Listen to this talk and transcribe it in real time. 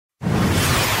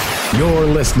You're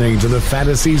listening to the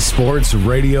Fantasy Sports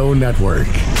Radio Network.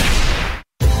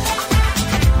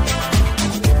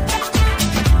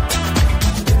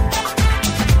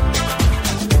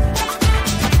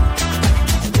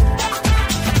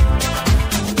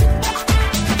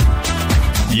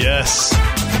 Yes.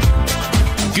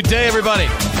 Good day, everybody.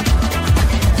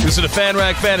 This is the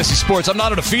FanRag Fantasy Sports. I'm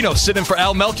Nando DeFino, sitting in for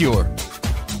Al Melchior.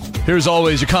 Here, as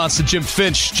always, your constant Jim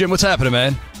Finch. Jim, what's happening,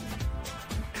 man?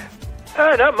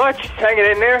 Not much. Just hanging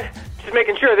in there. Just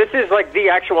making sure this is like the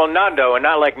actual Nando and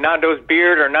not like Nando's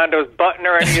beard or Nando's button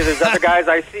or any of those other guys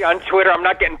I see on Twitter. I'm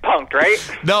not getting punked, right?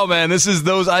 No, man. This is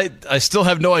those. I still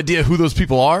have no idea who those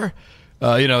people are.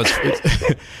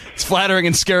 It's flattering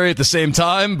and scary at the same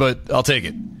time, but I'll take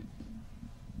it.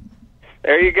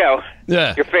 There you go.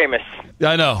 Yeah. You're famous.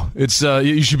 I know. It's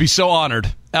you should be so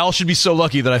honored. Al should be so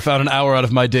lucky that I found an hour out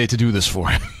of my day to do this for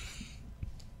him.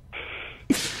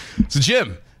 So,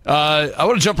 Jim, I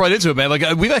want to jump right into it, man.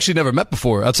 Like, we've actually never met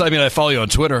before. Outside, I mean, I follow you on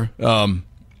Twitter.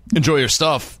 Enjoy your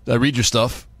stuff. I read your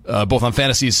stuff, both on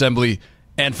Fantasy Assembly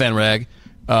and FanRag.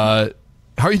 How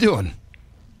are you doing?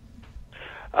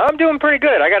 I'm doing pretty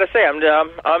good. I got to say, I'm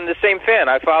the same fan.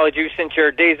 I followed you since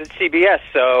your days at CBS,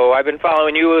 so I've been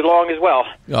following you along as well.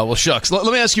 Oh, well, shucks. Let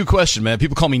me ask you a question, man.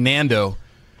 People call me Nando.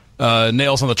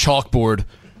 Nails on the chalkboard.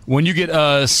 When you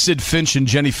get Sid Finch and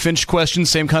Jenny Finch questions,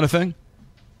 same kind of thing?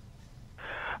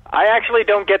 I actually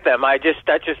don't get them.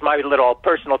 That's just my little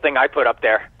personal thing I put up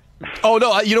there. Oh,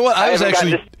 no. You know what?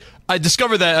 I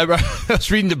discovered that. I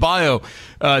was reading the bio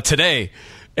today,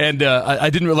 and I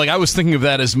didn't I was thinking of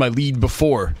that as my lead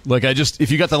before. Like,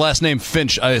 if you got the last name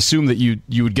Finch, I assume that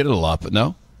you would get it a lot, but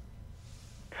no?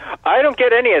 I don't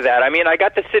get any of that. I mean, I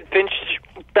got the Sid Finch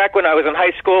back when I was in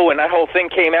high school when that whole thing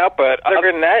came out, but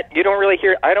other than that, I don't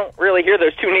really hear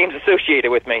those two names associated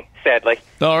with me, sadly.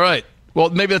 All right. Well,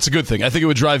 maybe that's a good thing. I think it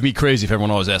would drive me crazy if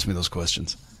everyone always asked me those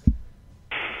questions.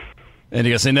 And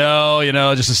you gotta say, no,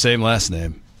 just the same last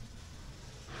name.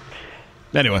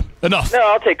 Anyway, enough. No,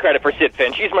 I'll take credit for Sid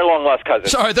Finch. He's my long-lost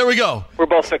cousin. All right, there we go. We're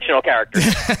both fictional characters.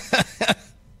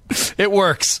 It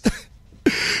works.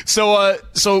 So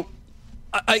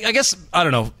I guess, I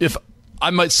don't know, if I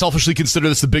might selfishly consider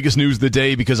this the biggest news of the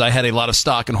day because I had a lot of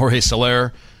stock in Jorge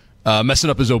Soler messing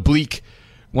up his oblique.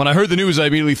 When I heard the news, I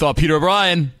immediately thought Peter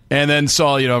O'Brien, and then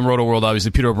saw, in Roto World,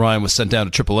 obviously, Peter O'Brien was sent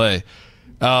down to AAA.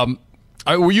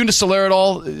 Were you into Soler at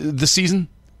all this season?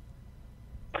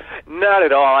 Not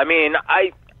at all. I mean,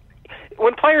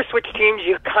 when players switch teams,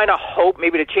 you kind of hope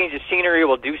maybe to change the scenery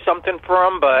will do something for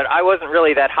him, but I wasn't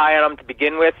really that high on him to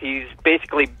begin with. He's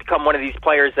basically become one of these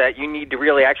players that you need to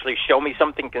really actually show me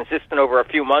something consistent over a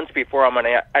few months before I'm going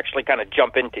to actually kind of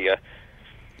jump into you.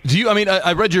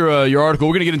 I read your article.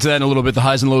 We're going to get into that in a little bit, the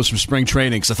highs and lows from spring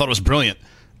training, because I thought it was brilliant.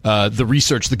 The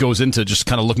research that goes into just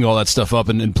kind of looking all that stuff up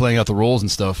and playing out the roles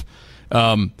and stuff.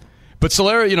 But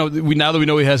Soler, now that we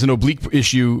know he has an oblique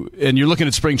issue, and you're looking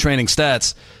at spring training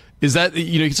stats, is that,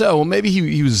 you can say, oh, well, maybe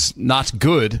he was not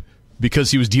good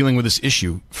because he was dealing with this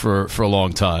issue for a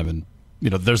long time. And,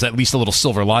 there's at least a little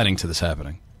silver lining to this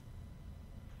happening.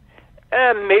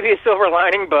 Maybe a silver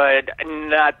lining, but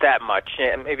not that much.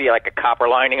 Maybe like a copper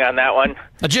lining on that one.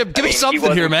 Jim, give me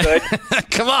something here, man.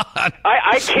 Come on.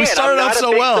 I can't. We started off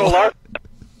so well.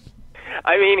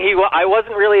 I mean, I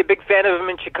wasn't really a big fan of him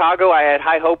in Chicago. I had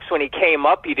high hopes when he came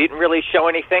up. He didn't really show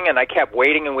anything, and I kept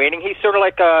waiting and waiting. He's sort of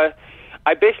like I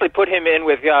basically put him in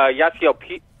with Yasiel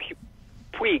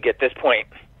Puig at this point.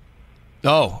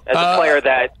 Oh. As a player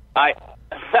that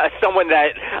someone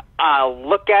that I'll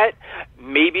look at.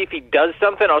 Maybe if he does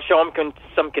something, I'll show him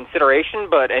some consideration,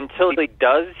 but until he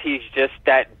does, he's just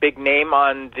that big name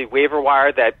on the waiver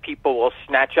wire that people will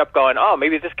snatch up going, oh,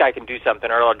 maybe this guy can do something,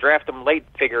 or I'll draft him late,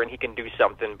 figure, and he can do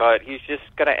something, but he's just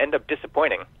going to end up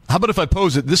disappointing. How about if I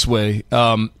pose it this way?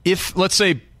 If, let's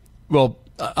say, well,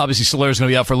 obviously Soler's going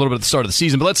to be out for a little bit at the start of the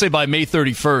season, but let's say by May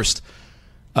 31st,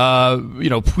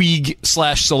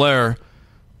 Puig/Soler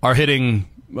are hitting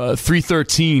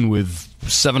 313 with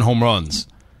 7 home runs.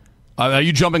 Are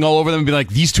you jumping all over them and being like,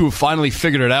 these two have finally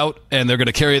figured it out and they're going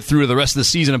to carry it through to the rest of the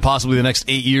season and possibly the next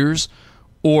 8 years?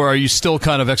 Or are you still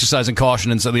kind of exercising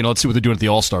caution and saying, let's see what they're doing at the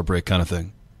All-Star break kind of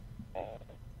thing?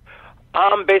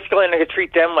 I'm basically going to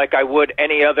treat them like I would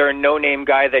any other no-name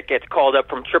guy that gets called up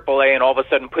from AAA and all of a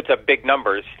sudden puts up big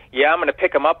numbers. Yeah, I'm going to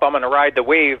pick him up. I'm going to ride the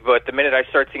wave, but the minute I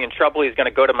start seeing trouble, he's going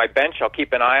to go to my bench. I'll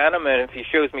keep an eye on him, and if he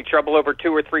shows me trouble over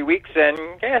 2 or 3 weeks, then,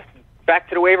 yeah, back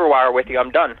to the waiver wire with you.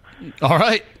 I'm done. All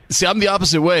right. See, I'm the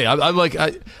opposite way. I'm like,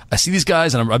 I see these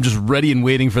guys, and I'm just ready and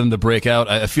waiting for them to break out.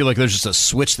 I feel like there's just a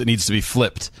switch that needs to be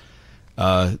flipped,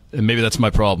 and maybe that's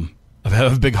my problem. I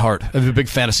have a big heart. I have a big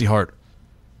fantasy heart.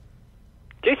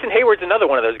 Jason Hayward's another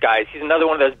one of those guys. He's another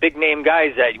one of those big-name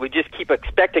guys that we just keep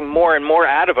expecting more and more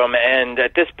out of him, and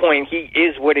at this point, he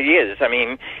is what he is. I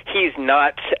mean, he's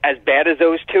not as bad as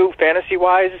those two,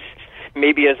 fantasy-wise,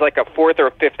 maybe as like a fourth or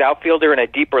a fifth outfielder in a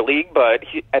deeper league, but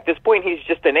at this point, he's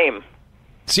just a name.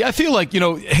 See, I feel like,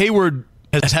 Hayward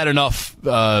has had enough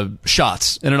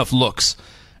shots and enough looks,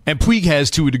 and Puig has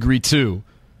to a degree, too.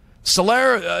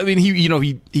 Soler, I mean,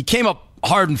 he came up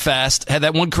hard and fast, had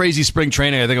that one crazy spring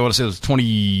training. I think I want to say it was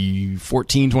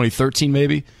 2014, 2013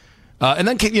 maybe. And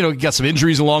then, got some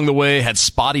injuries along the way, had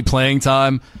spotty playing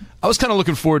time. I was kind of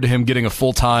looking forward to him getting a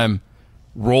full-time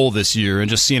role this year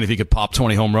and just seeing if he could pop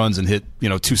 20 home runs and hit,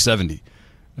 270.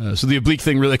 So the oblique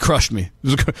thing really crushed me. It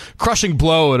was a crushing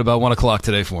blow at about 1 o'clock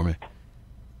today for me.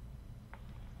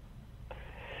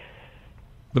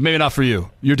 But maybe not for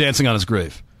you. You're dancing on his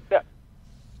grave.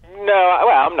 No,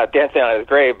 well, I'm not dancing on his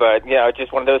grave, but it's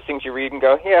just one of those things you read and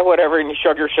go, yeah, whatever, and you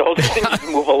shrug your shoulders and just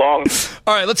move along.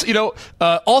 All right, let's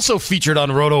also featured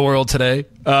on Roto World today.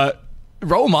 Raul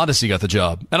Mondesi got the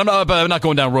job, and I'm not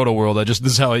going down Roto World. This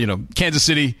is how Kansas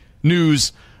City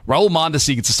news. Raul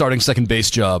Mondesi gets the starting second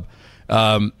base job.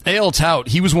 A.L. Tout,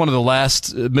 he was one of the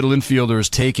last middle infielders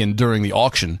taken during the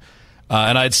auction,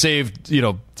 and I had saved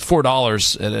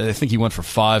 $4, and I think he went for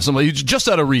 $5. Something like, just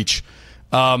out of reach.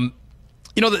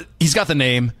 He's got the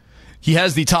name. He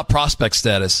has the top prospect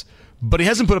status, but he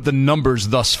hasn't put up the numbers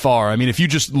thus far. I mean, if you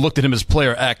just looked at him as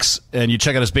player X and you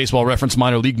check out his Baseball Reference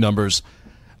minor league numbers,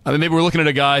 I mean, maybe we're looking at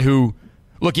a guy who,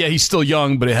 he's still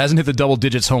young, but he hasn't hit the double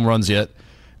digits home runs yet.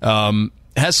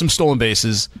 Has some stolen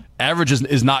bases. Average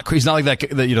is not crazy. He's not like that,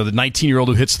 the 19-year-old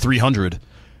who hits 300.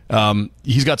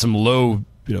 He's got some low,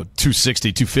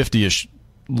 260, 250-ish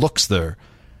looks there.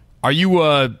 Are you...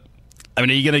 are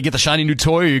you going to get the shiny new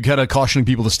toy, or are you kind of cautioning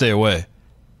people to stay away?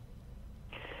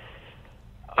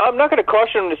 I'm not going to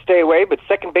caution him to stay away, but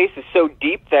second base is so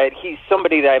deep that he's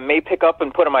somebody that I may pick up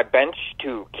and put on my bench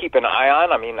to keep an eye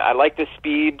on. I mean, I like the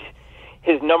speed.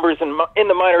 His numbers in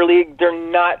the minor league, they're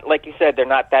not, like you said, they're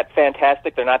not that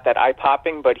fantastic. They're not that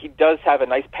eye-popping, but he does have a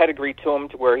nice pedigree to him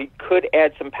to where he could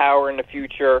add some power in the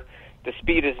future. The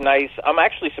speed is nice. I'm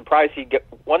actually surprised he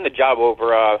won the job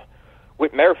over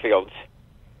Whit Merrifield.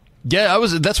 Yeah,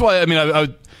 that's why. I mean,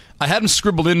 I had him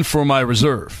scribbled in for my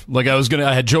reserve. Like I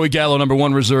had Joey Gallo number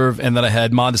 1 reserve, and then I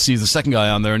had Mondesi the second guy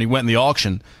on there, and he went in the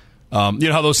auction. You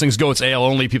know how those things go? It's AL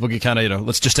only. People get kind of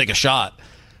let's just take a shot,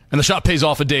 and the shot pays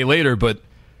off a day later. But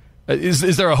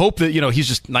is there a hope that he's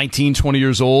just 19, 20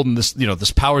 years old, and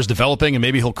this power's developing, and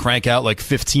maybe he'll crank out like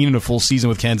 15 in a full season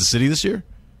with Kansas City this year?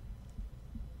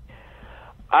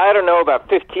 I don't know about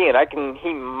 15.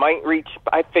 He might reach,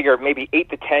 I figure maybe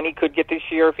 8 to 10 he could get this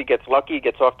year. If he gets lucky, he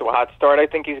gets off to a hot start. I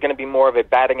think he's going to be more of a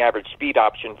batting average speed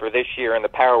option for this year, and the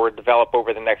power will develop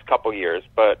over the next couple years.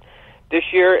 But this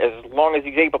year, as long as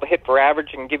he's able to hit for average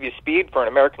and give you speed for an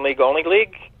American League only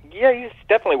league, yeah, he's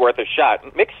definitely worth a shot.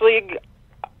 Mixed league,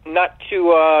 not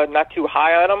too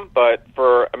high on him, but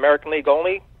for American League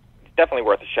only, it's definitely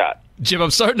worth a shot. Jim, I'm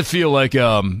starting to feel like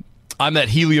I'm that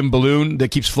helium balloon that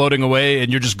keeps floating away,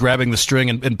 and you're just grabbing the string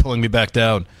and pulling me back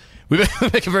down. We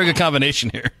make a very good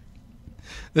combination here.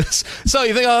 So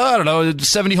you think, I don't know,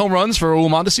 70 home runs for Raul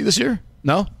Mondesi this year?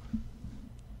 No?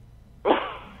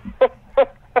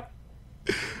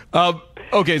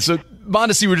 Okay, so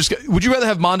Mondesi, would you rather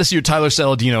have Mondesi or Tyler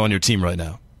Saladino on your team right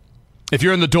now? If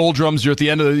you're in the doldrums, you're at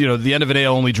the end of the end of an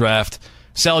AL only draft.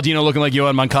 Saladino looking like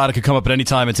Yohan Moncada could come up at any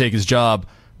time and take his job.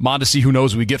 Mondesi, who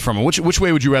knows what we get from him. Which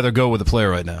way would you rather go with a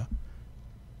player right now?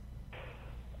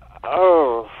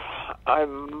 Oh,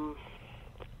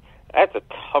 that's a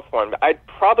tough one. I'd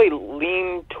probably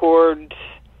lean toward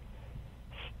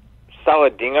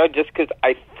Saladino just because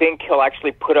I think he'll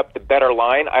actually put up the better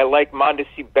line. I like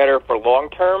Mondesi better for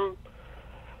long term,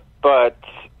 but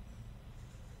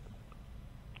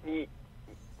that's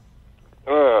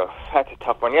a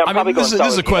tough one. Yeah, I'm probably going Saladino.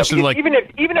 This is a question like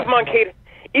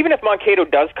even if Moncada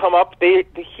does come up,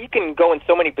 he can go in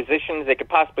so many positions. They could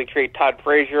possibly trade Todd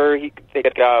Frazier. They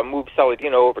could move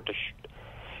Saladino over to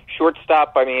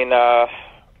shortstop. I mean,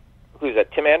 who's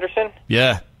that? Tim Anderson?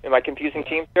 Yeah. Am I confusing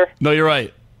teams here? No, you're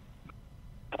right.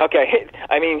 Okay.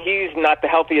 I mean, he's not the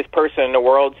healthiest person in the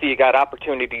world, so you got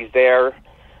opportunities there.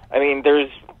 I mean,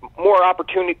 there's more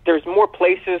opportunity. There's more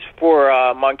places for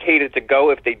Moncada to go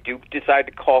if they do decide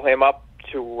to call him up,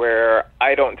 to where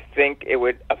I don't think it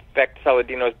would affect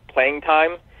Saladino's playing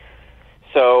time.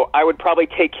 So I would probably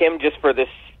take him just for the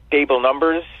stable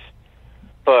numbers.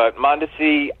 But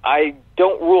Mondesi, I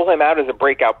don't rule him out as a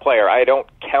breakout player. I don't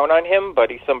count on him, but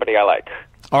he's somebody I like.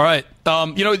 All right.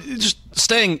 Just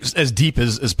staying as deep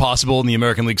as possible in the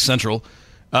American League Central,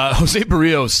 Jose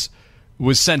Barrios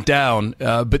was sent down.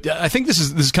 But I think this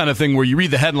is kind of thing where you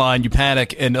read the headline, you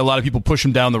panic, and a lot of people push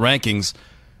him down the rankings.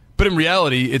 But in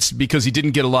reality, it's because he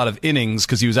didn't get a lot of innings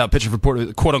because he was out pitching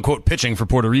for quote unquote pitching for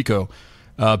Puerto Rico.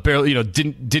 Barely,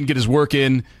 didn't get his work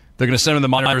in. They're going to send him to the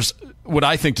minors, what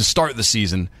I think, to start the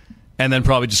season, and then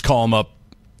probably just call him up.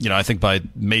 I think by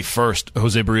May 1st,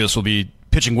 Jose Barrios will be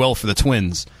pitching well for the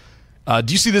Twins.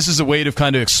 Do you see this as a way to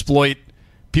kind of exploit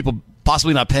people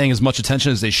possibly not paying as much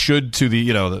attention as they should to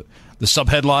the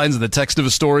sub-headlines and the text of a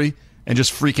story and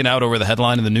just freaking out over the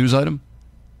headline and the news item?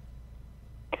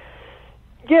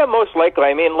 Yeah, most likely.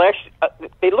 I mean,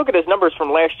 they look at his numbers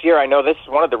from last year. I know this is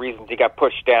one of the reasons he got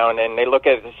pushed down, and they look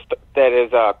at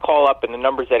his call-up and the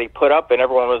numbers that he put up, and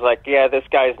everyone was like, yeah, this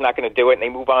guy's not going to do it, and they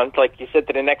move on, like you said,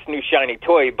 to the next new shiny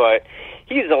toy. But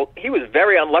he was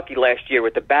very unlucky last year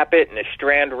with the BABIP and the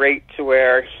strand rate to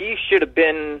where his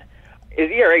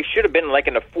ERA should have been like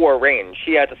in the 4 range.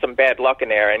 He had some bad luck in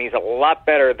there, and he's a lot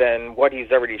better than what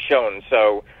he's already shown.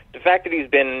 So the fact that he's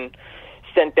been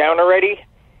sent down already,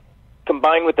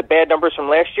 combined with the bad numbers from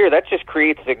last year, that just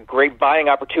creates a great buy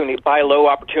low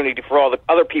opportunity for all the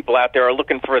other people out there who are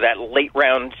looking for that late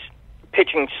round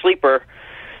pitching sleeper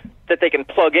that they can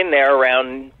plug in there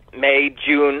around May,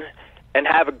 June, and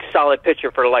have a solid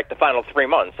pitcher for like the final 3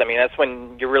 months. I mean, that's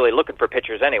when you're really looking for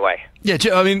pitchers anyway. Yeah,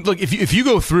 I mean, look, if you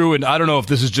go through, and I don't know if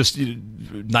this is just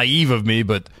naive of me,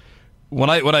 but when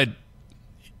I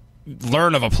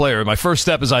learn of a player, my first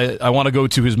step is I want to go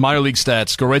to his minor league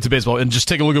stats, go right to baseball, and just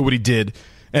take a look at what he did.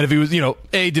 And if he was,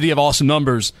 A, did he have awesome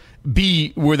numbers?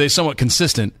 B, were they somewhat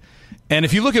consistent? And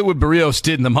if you look at what Barrios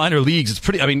did in the minor leagues, it's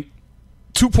pretty,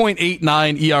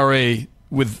 2.89 ERA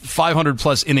with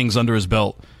 500-plus innings under his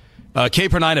belt. K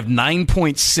per 9 of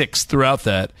 9.6 throughout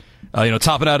that.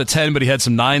 Topping out at 10, but he had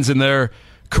some 9s in there.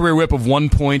 Career whip of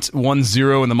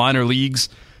 1.10 in the minor leagues.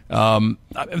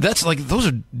 That's like, those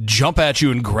are jump at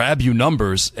you and grab you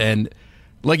numbers. And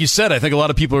like you said, I think a lot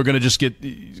of people are going to just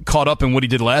get caught up in what he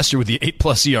did last year with the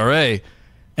 8+ ERA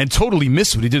and totally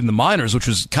miss what he did in the minors, which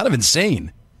was kind of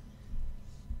insane.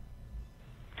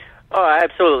 Oh, I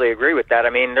absolutely agree with that.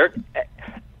 I mean,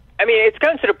 it's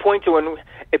gotten to the point to when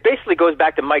it basically goes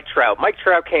back to Mike Trout. Mike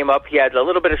Trout came up, he had a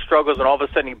little bit of struggles, and all of a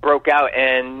sudden he broke out,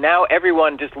 and now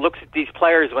everyone just looks at these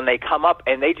players when they come up,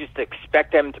 and they just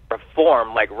expect them to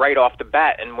perform, like, right off the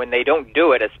bat, and when they don't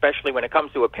do it, especially when it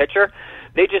comes to a pitcher,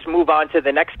 they just move on to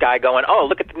the next guy going, oh,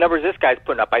 look at the numbers this guy's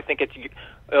putting up. I think it's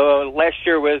last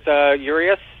year was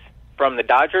Urias from the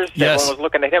Dodgers. Yes. Everyone was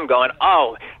looking at him going,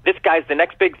 oh, this guy's the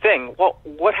next big thing. Well,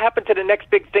 what happened to the next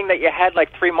big thing that you had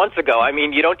like 3 months ago? I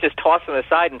mean, you don't just toss him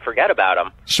aside and forget about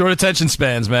him. Short attention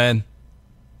spans, man.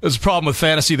 There's a problem with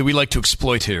fantasy that we like to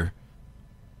exploit here.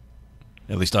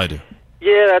 At least I do.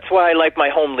 Yeah, that's why I like my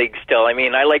home league still. I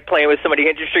mean, I like playing with some of the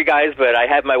industry guys, but I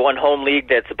have my one home league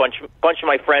that's a bunch of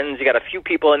my friends. You got a few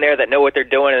people in there that know what they're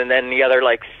doing, and then the other,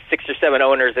 like, 6 or 7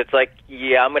 owners, it's like,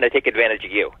 yeah, I'm going to take advantage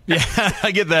of you. Yeah,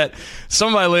 I get that. Some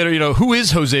of my later, who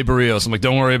is Jose Barrios? I'm like,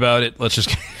 don't worry about it. Let's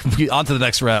just get on to the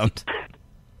next round.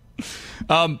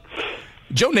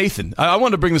 Joe Nathan. I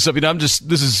wanted to bring this up.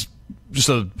 This is just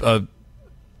the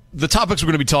topics we're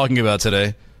going to be talking about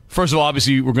today. First of all,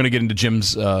 obviously, we're going to get into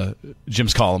Jim's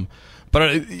column.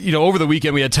 But, over the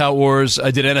weekend, we had Tout Wars.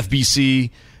 I did NFBC,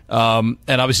 and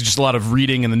obviously just a lot of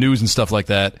reading in the news and stuff like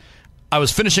that. I was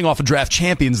finishing off a Draft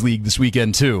Champions League this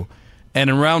weekend, too. And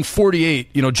in round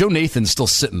 48, Joe Nathan's still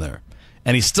sitting there.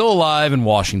 And he's still alive in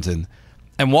Washington.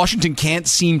 And Washington can't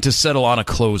seem to settle on a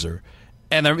closer.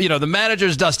 And, the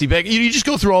manager's Dusty Baker. You just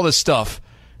go through all this stuff.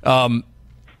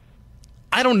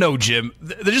 I don't know, Jim.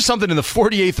 There's just something in the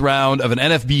 48th round of an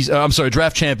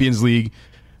Draft Champions League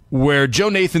where Joe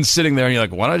Nathan's sitting there and you're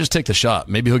like, why don't I just take the shot?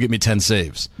 Maybe he'll get me 10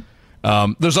 saves.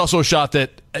 There's also a shot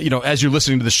that, as you're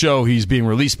listening to the show, he's being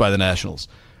released by the Nationals.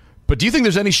 But do you think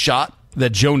there's any shot that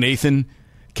Joe Nathan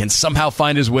can somehow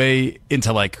find his way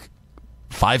into,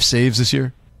 5 saves this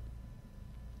year?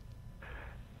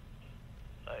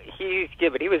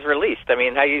 But he was released. I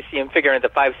mean, how do you see him figuring into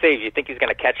 5 saves? You think he's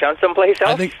going to catch on someplace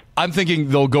else? I'm thinking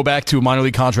they'll go back to a minor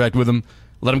league contract with him,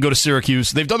 let him go to Syracuse.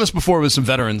 They've done this before with some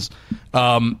veterans,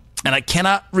 and I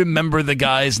cannot remember the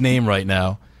guy's name right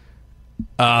now.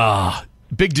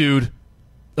 Big dude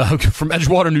from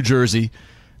Edgewater, New Jersey,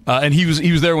 and he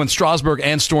was there when Strasburg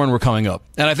and Storen were coming up,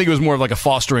 and I think it was more of like a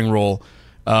fostering role.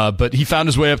 But he found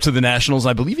his way up to the Nationals.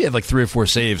 I believe he had 3 or 4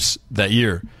 saves that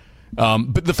year.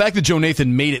 But the fact that Joe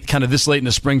Nathan made it kind of this late in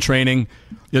the spring training,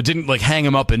 didn't hang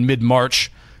him up in mid-March.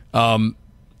 I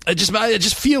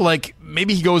just feel like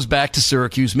maybe he goes back to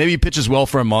Syracuse. Maybe he pitches well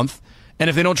for a month. And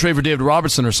if they don't trade for David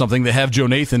Robertson or something, they have Joe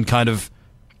Nathan kind of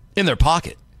in their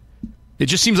pocket. It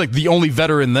just seems like the only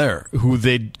veteran there who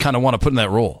they'd kind of want to put in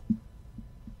that role.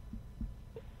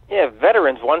 Yeah,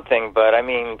 veteran's one thing, but,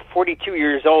 42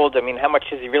 years old, how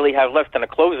much does he really have left in a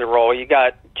closer role? You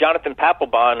got Jonathan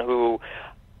Papelbon, who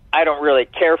I don't really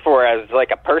care for as,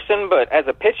 like, a person, but as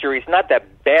a pitcher, he's not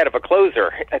that bad of a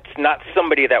closer. It's not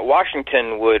somebody that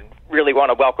Washington would really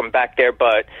want to welcome back there,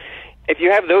 but if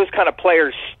you have those kind of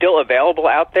players still available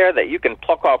out there that you can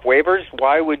pluck off waivers,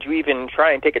 why would you even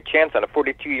try and take a chance on a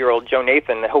 42-year-old Joe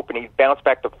Nathan hoping he'd bounce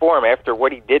back to form after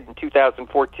what he did in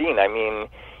 2014?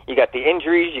 You got the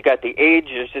injuries, you got the age.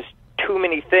 There's just too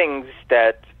many things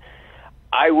that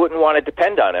I wouldn't want to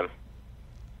depend on him.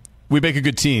 We make a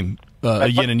good team, a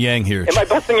yin and yang here. Am I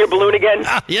busting your balloon again?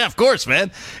 Yeah, of course,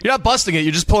 man. You're not busting it.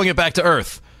 You're just pulling it back to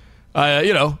earth. I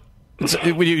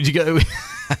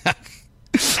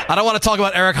don't want to talk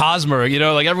about Eric Hosmer.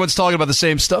 Like everyone's talking about the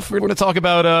same stuff. We're going to talk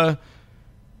about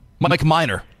Mike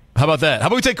Minor. How about that? How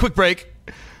about we take a quick break?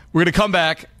 We're going to come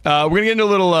back. We're going to get into a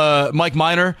little Mike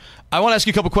Minor. I want to ask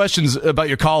you a couple questions about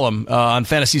your column on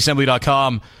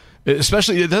fantasyassembly.com,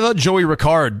 especially I thought Joey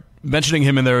Ricard, mentioning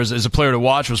him in there as a player to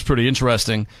watch was pretty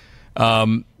interesting.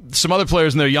 Some other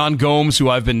players in there, Jan Gomes, who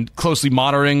I've been closely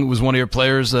monitoring, was one of your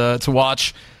players to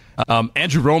watch.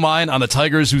 Andrew Romine on the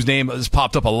Tigers, whose name has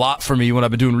popped up a lot for me when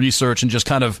I've been doing research and just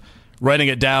kind of writing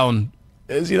it down.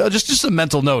 Just a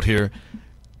mental note here.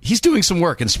 He's doing some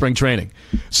work in spring training.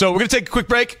 So we're going to take a quick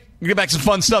break. We're going to get back to some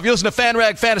fun stuff. You listen to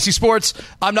FanRag Fantasy Sports.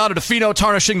 I'm Nando DeFino,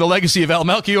 tarnishing the legacy of Al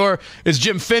Melchior. It's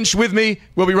Jim Finch with me.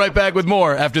 We'll be right back with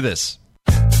more after this.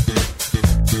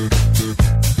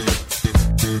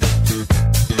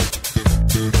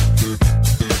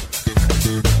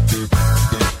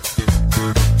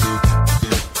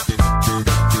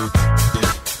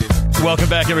 Welcome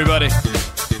back, everybody.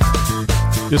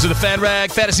 This is the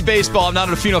FanRag Fantasy Baseball. I'm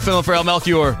Nando DeFino, filling for Al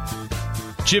Melchior.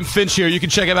 Jim Finch here. You can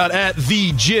check him out at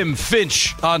the Jim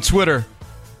Finch on Twitter.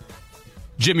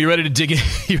 Jim, you ready to dig in?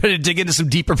 You ready to dig into some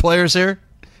deeper players here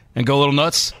and go a little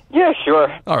nuts? Yeah,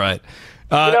 sure. All right.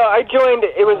 I joined.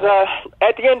 It was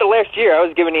at the end of last year. I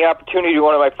was given the opportunity to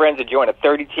one of my friends to join a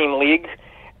 30-team league,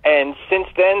 and since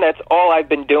then, that's all I've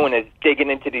been doing is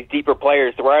digging into these deeper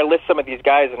players. Where I list some of these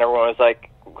guys, and everyone was like,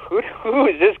 "Who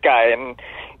is this guy?" And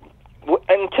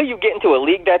until you get into a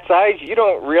league that size, you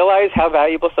don't realize how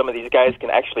valuable some of these guys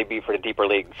can actually be for the deeper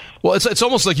leagues. Well, it's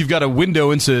almost like you've got a window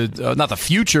into, not the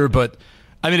future, but,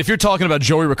 if you're talking about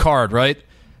Joey Ricard, right?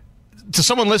 To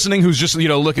someone listening who's just,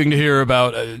 looking to hear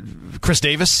about Chris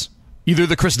Davis, either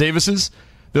the Chris Davises,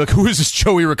 they're like, who is this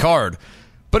Joey Ricard?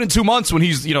 But in 2 months, when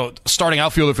he's, starting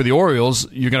outfielder for the Orioles,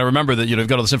 you're going to remember that, you've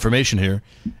got all this information here,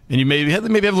 and you maybe have a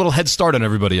little head start on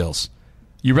everybody else.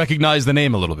 You recognize the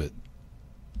name a little bit.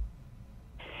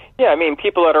 Yeah,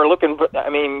 people that are looking for,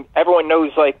 everyone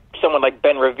knows, someone like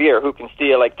Ben Revere who can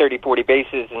steal, 30, 40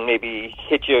 bases and maybe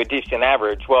hit you a decent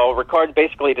average. Well, Ricard's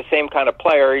basically the same kind of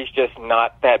player. He's just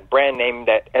not that brand name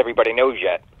that everybody knows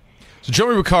yet. So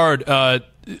Joey Ricard,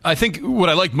 I think what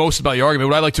I like most about your argument,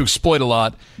 what I like to exploit a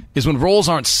lot, is when roles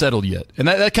aren't settled yet. And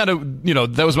that kind of,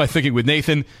 that was my thinking with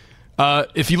Nathan.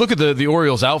 If you look at the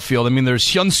Orioles outfield, there's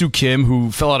Hyun-Soo Kim,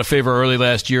 who fell out of favor early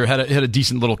last year, had a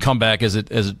decent little comeback as it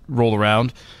rolled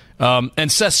around.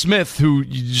 And Seth Smith, who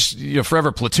you're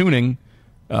forever platooning,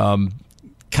 kind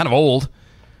of old.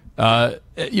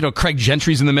 Craig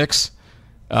Gentry's in the mix.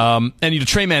 And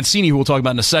Trey Mancini, who we'll talk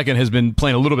about in a second, has been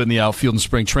playing a little bit in the outfield in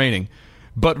spring training.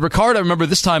 But Ricard, I remember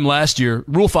this time last year,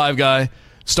 Rule 5 guy,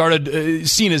 started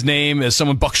seeing his name as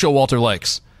someone Buck Showalter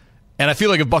likes. And I feel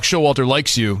like if Buck Showalter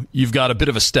likes you, you've got a bit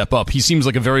of a step up. He seems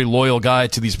like a very loyal guy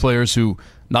to these players who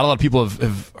not a lot of people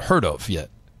have heard of yet.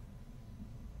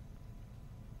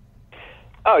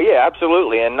 Oh, yeah,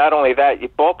 absolutely. And not only that,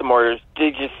 Baltimore, they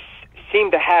just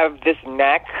seem to have this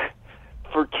knack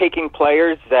for taking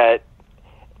players that,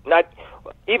 not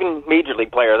even major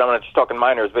league players, I'm not just talking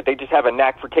minors, but they just have a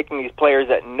knack for taking these players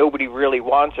that nobody really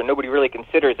wants or nobody really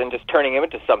considers and just turning them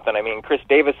into something. Chris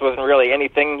Davis wasn't really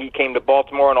anything. He came to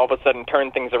Baltimore and all of a sudden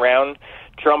turned things around.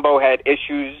 Trumbo had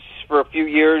issues for a few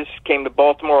years, came to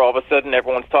Baltimore, all of a sudden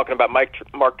everyone's talking about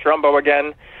Mark Trumbo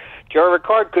again. Joey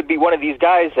Ricard could be one of these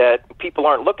guys that people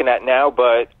aren't looking at now,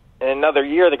 but in another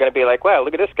year they're going to be like, wow,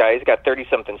 look at this guy. He's got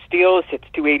 30-something steals, hits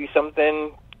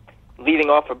 280-something, leading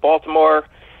off of Baltimore,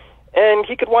 and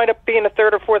he could wind up being a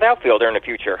third or fourth outfielder in the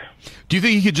future. Do you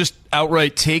think he could just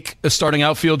outright take a starting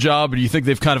outfield job, or do you think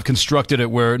they've kind of constructed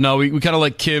it where, no, we kind of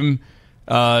like Kim,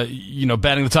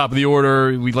 batting the top of the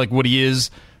order. We like what he is.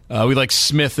 We like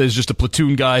Smith as just a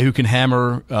platoon guy who can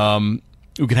hammer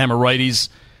righties.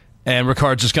 And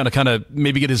Ricard's just kind of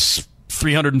maybe get his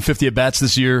 350 at-bats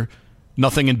this year,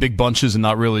 nothing in big bunches and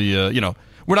not really,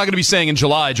 we're not going to be saying in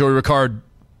July Joey Ricard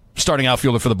starting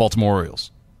outfielder for the Baltimore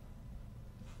Orioles.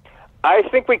 I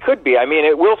think we could be. I mean,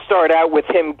 it will start out with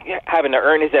him having to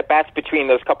earn his at-bats between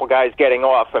those couple guys getting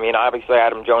off. I mean, obviously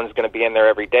Adam Jones is going to be in there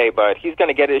every day, but he's going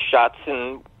to get his shots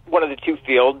in one of the two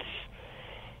fields.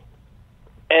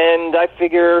 And I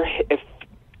figure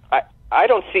I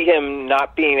don't see him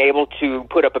not being able to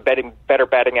put up a better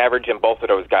batting average than both of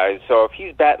those guys. So if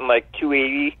he's batting like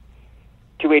 280,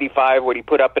 285, what he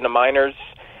put up in the minors,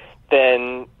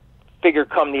 then figure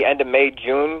come the end of May,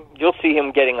 June, you'll see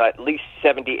him getting at least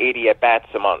 70, 80 at-bats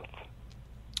a month.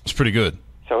 It's pretty good.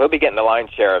 So he'll be getting the lion's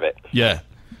share of it. Yeah.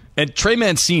 And Trey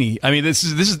Mancini, I mean, this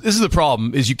is the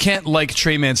problem, is you can't like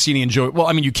Trey Mancini and Joey. Well,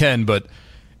 I mean, you can, but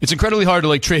it's incredibly hard to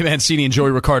like Trey Mancini and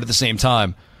Joey Ricard at the same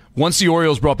time. Once the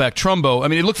Orioles brought back Trumbo, I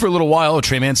mean, it looked for a little while,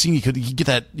 Trey Mancini could get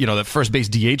that, that first base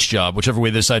DH job, whichever way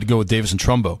they decide to go with Davis and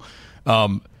Trumbo.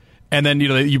 And then,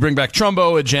 you bring back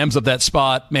Trumbo, it jams up that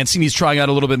spot. Mancini's trying out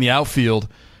a little bit in the outfield.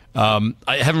 I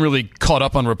haven't really caught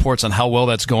up on reports on how well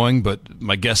that's going, but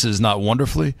my guess is not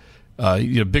wonderfully.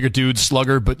 Bigger dude,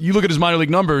 slugger, but you look at his minor league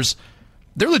numbers,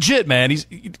 they're legit, man. He's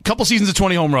a couple seasons of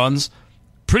 20 home runs,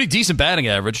 pretty decent batting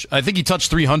average. I think he touched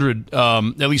 300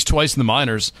 at least twice in the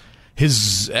minors.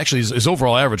 His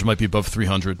overall average might be above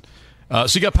 300. So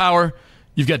you got power,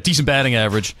 you've got decent batting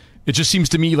average. It just seems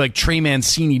to me like Trey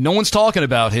Mancini, no one's talking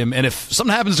about him, and if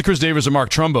something happens to Chris Davis or Mark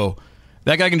Trumbo,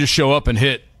 that guy can just show up and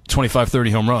hit 25,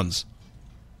 30 home runs.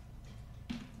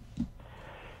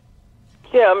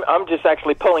 Yeah, I'm just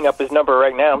actually pulling up his number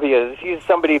right now because he's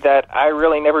somebody that I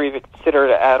really never even considered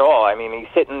at all. I mean, he's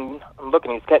hitting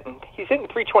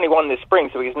 321 this spring,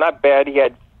 so he's not bad. He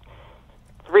had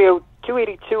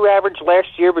 282 average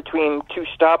last year between two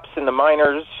stops in the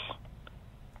minors.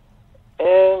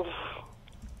 And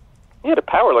yeah, the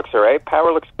power looks all right.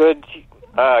 Power looks good.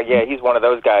 Yeah, he's one of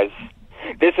those guys.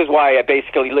 This is why I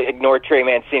basically ignore Trey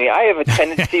Mancini. I have a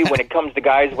tendency when it comes to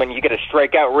guys, when you get a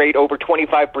strikeout rate over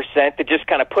 25%, to just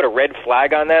kind of put a red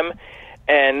flag on them.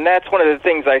 And that's one of the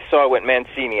things I saw with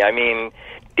Mancini. I mean,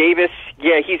 Davis,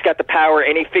 yeah, he's got the power,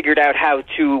 and he figured out how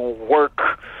to work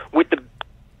with the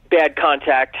bad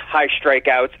contact, high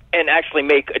strikeouts, and actually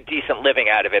make a decent living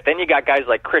out of it. Then you got guys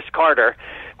like Chris Carter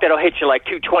that'll hit you like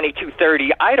 220,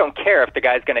 230. I don't care if the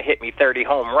guy's going to hit me 30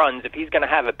 home runs. If he's going to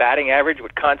have a batting average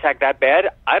with contact that bad,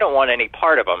 I don't want any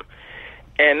part of him.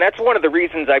 And that's one of the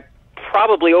reasons I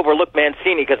probably overlook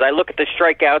Mancini, because I look at the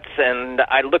strikeouts and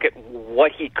I look at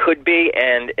what he could be,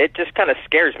 and it just kind of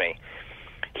scares me.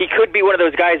 He could be one of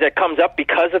those guys that comes up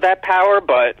because of that power,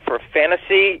 but for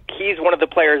fantasy, he's one of the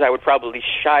players I would probably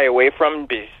shy away from,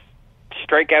 because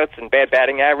strikeouts and bad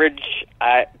batting average,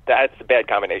 that's a bad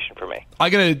combination for me. By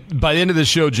the end of this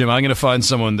show, Jim, I'm going to find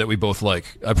someone that we both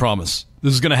like. I promise.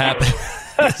 This is going to happen.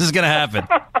 This is going to happen.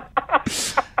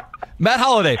 Matt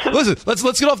Holliday. Listen,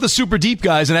 let's get off the super deep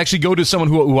guys and actually go to someone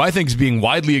who I think is being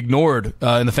widely ignored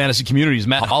in the fantasy community, is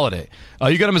Matt Holliday.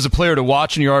 You got him as a player to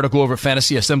watch in your article over at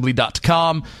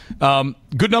fantasyassembly.com.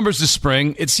 Good numbers this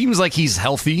spring. It seems like he's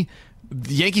healthy.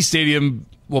 The Yankee Stadium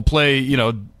will play,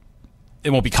 it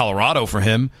won't be Colorado for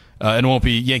him, and it won't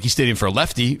be Yankee Stadium for a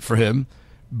lefty for him,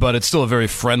 but it's still a very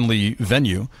friendly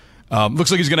venue.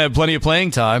 Looks like he's going to have plenty of playing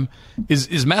time.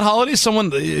 Is Matt Holliday someone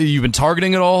you've been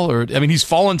targeting at all? Or, I mean, he's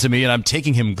fallen to me, and I'm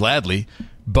taking him gladly,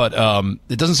 but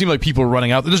it doesn't seem like people are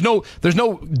running out. There's no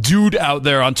dude out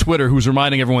there on Twitter who's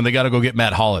reminding everyone they got to go get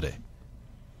Matt Holliday.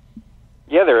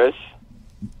 Yeah, there is.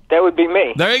 That would be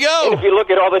me. There you go. And if you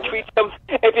look at all the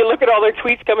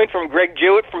tweets, coming from Greg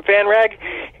Jewett from FanRag,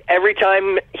 every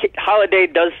time Holliday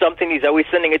does something, he's always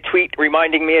sending a tweet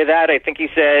reminding me of that. I think he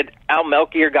said Al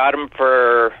Melchior got him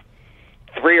for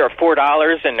 $3 or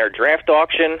 $4 in their draft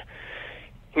auction.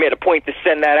 He made a point to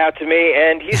send that out to me,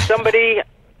 and he's somebody,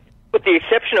 with the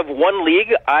exception of one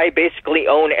league, I basically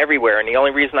own everywhere, and the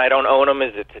only reason I don't own him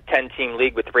is it's a 10-team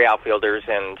league with 3 outfielders,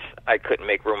 and I couldn't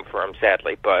make room for him,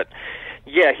 sadly. But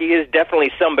yeah, he is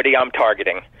definitely somebody I'm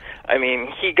targeting. I mean,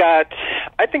 I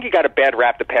think he got a bad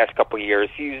rap the past couple of years.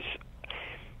 He's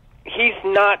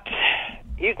not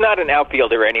an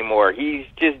outfielder anymore. He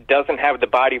just doesn't have the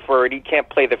body for it. He can't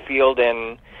play the field,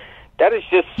 and that has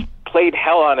just played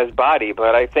hell on his body.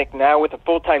 But I think now with a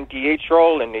full-time DH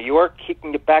role in New York, he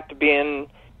can get back to being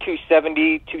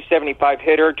 270, 275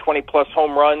 hitter, 20-plus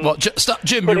home runs. Well, stop,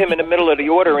 Jim. Put him in the middle of the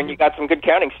order, and you got some good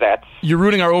counting stats. You're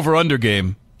rooting our over-under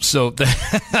game. So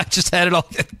I just had it all.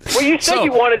 Well, you said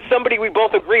you wanted somebody we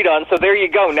both agreed on, so there you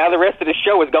go. Now the rest of the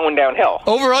show is going downhill.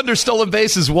 Over-under stolen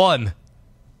bases 1.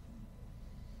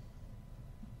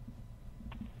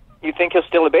 You think he'll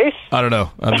steal a base? I don't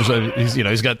know.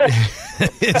 He's got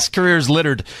his career's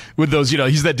littered with those.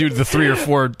 He's that dude with the 3 or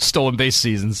 4 stolen base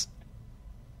seasons.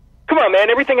 Come on, man.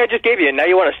 Everything I just gave you, and now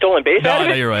you want a stolen base out of it?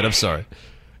 No, you're right. I'm sorry.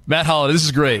 Matt Holliday, this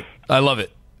is great. I love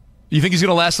it. You think he's going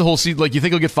to last the whole season? Like, you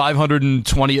think he'll get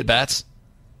 520 at-bats?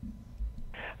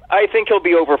 I think he'll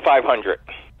be over 500.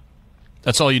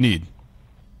 That's all you need.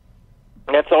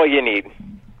 That's all you need.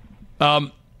 Tell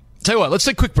you what, let's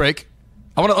take a quick break.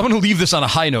 I'm gonna leave this on a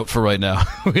high note for right now.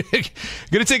 We're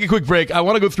gonna take a quick break. I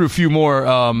want to go through a few more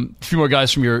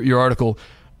guys from your article.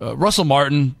 Russell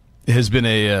Martin has been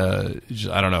a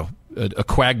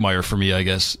quagmire for me, I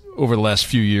guess, over the last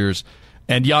few years.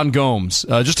 And Yan Gomes,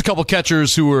 just a couple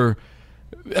catchers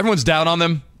everyone's down on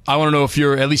them. I want to know if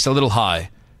you're at least a little high.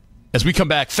 As we come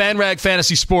back, FanRag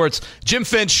Fantasy Sports, Jim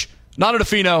Finch, Nando Di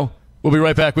Fino. We'll be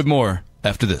right back with more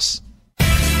after this.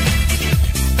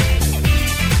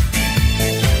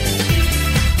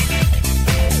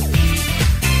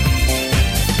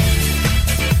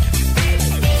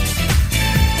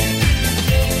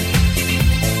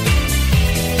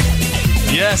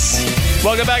 Yes.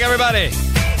 Welcome back, everybody.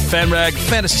 FanRag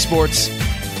Fantasy Sports.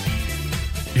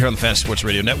 Here on the Fantasy Sports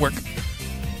Radio Network.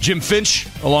 Jim Finch,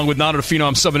 along with Nando Di Fino.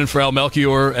 I'm subbing in for Al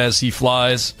Melchior as he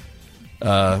flies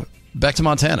back to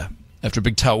Montana after a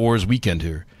big Tout Wars weekend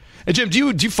here. Hey, Jim, do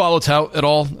you follow Tout at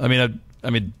all? I mean,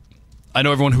 I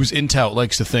know everyone who's in Tout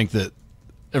likes to think that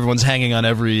everyone's hanging on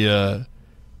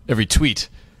every tweet.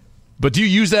 But do you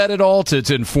use that at all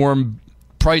to inform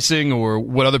pricing or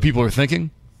what other people are thinking?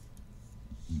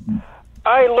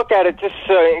 I look at it just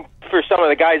for some of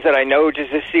the guys that I know,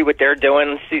 just to see what they're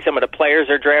doing, see some of the players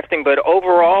they're drafting. But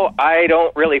overall, I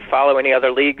don't really follow any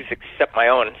other leagues except my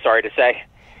own, sorry to say.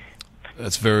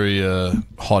 That's very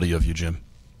haughty of you, Jim.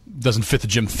 Doesn't fit the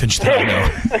Jim Finch that I know.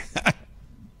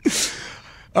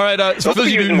 All right. So don't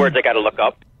be using words I got to look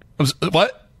up.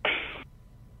 What?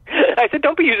 I said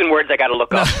don't be using words I got to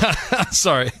look up.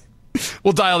 Sorry.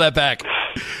 We'll dial that back.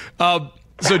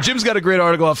 So Jim's got a great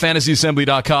article on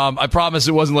fantasyassembly.com. I promise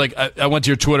it wasn't like I went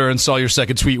to your Twitter and saw your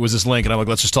second tweet was this link, and I'm like,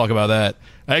 let's just talk about that.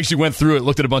 I actually went through it,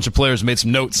 looked at a bunch of players, made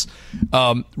some notes.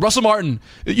 Russell Martin,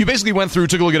 you basically went through,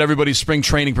 took a look at everybody's spring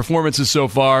training performances so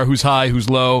far, who's high, who's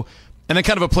low, and then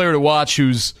kind of a player to watch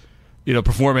who's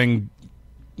performing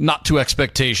not to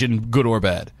expectation, good or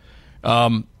bad.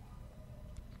 Yan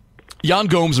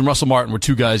Gomes and Russell Martin were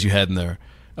two guys you had in there.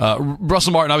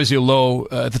 Russell Martin, obviously a low.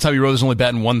 At the time you wrote this, only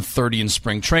batting 130 in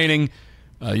spring training.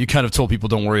 You kind of told people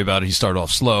don't worry about it. He started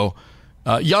off slow.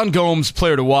 Yan Gomes,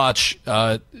 player to watch.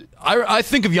 I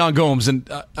think of Yan Gomes, and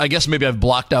I guess maybe I've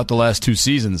blocked out the last two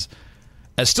seasons,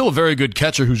 as still a very good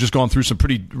catcher who's just gone through some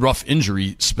pretty rough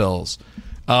injury spells.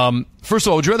 First of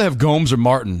all, would you rather have Gomes or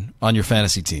Martin on your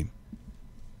fantasy team?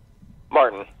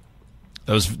 Martin.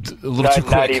 That was a little too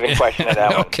quick. Not even questioning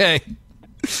that one. Okay.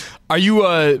 Are you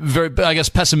very, I guess,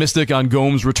 pessimistic on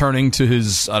Gomes returning to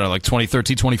his,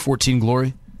 2013, 2014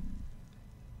 glory?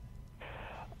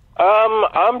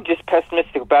 I'm just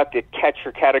pessimistic about the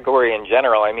catcher category in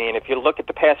general. I mean, if you look at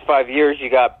the past 5 years, you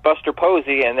got Buster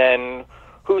Posey, and then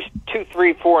who's 2,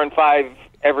 3, 4, and 5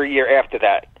 every year after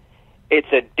that? It's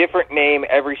a different name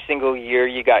every single year.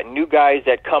 You got new guys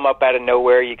that come up out of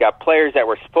nowhere. You got players that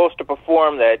were supposed to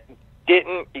perform that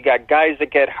didn't. You got guys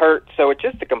that get hurt. So it's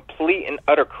just a complete and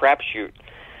utter crapshoot.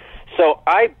 So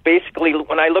I basically,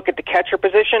 when I look at the catcher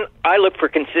position, I look for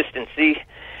consistency.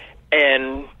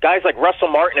 And guys like Russell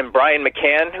Martin and Brian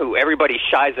McCann, who everybody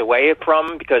shies away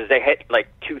from because they hit like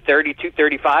 230,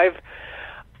 235,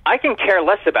 I can care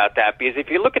less about that because if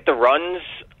you look at the runs,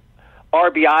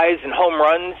 RBIs, and home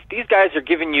runs, these guys are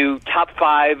giving you top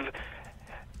 5,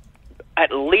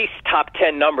 at least top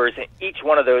 10 numbers in each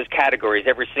one of those categories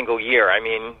every single year. I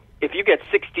mean, if you get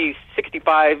 60,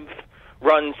 65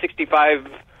 runs, 65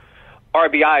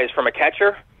 RBIs from a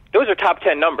catcher, those are top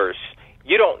 10 numbers.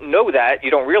 You don't know that,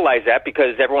 you don't realize that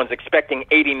because everyone's expecting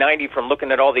 80, 90 from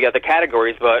looking at all the other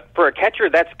categories, but for a catcher,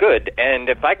 that's good. And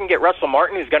if I can get Russell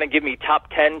Martin, who's going to give me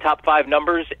top 10, top 5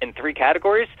 numbers in 3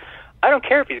 categories, I don't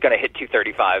care if he's going to hit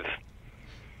 235.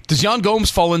 Does Yan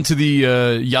Gomes fall into the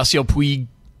Yasiel Puig,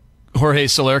 Jorge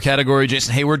Soler category,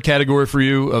 Jason Hayward category for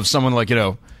you, of someone like,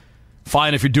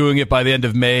 fine, if you're doing it by the end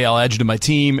of May, I'll add you to my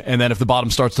team, and then if the bottom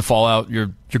starts to fall out,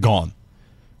 you're gone?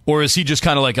 Or is he just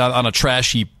kind of like on a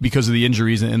trash heap because of the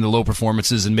injuries and the low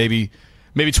performances, and maybe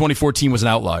 2014 was an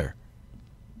outlier?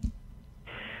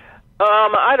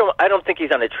 I don't think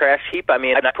he's on the trash heap. I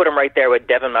mean, I put him right there with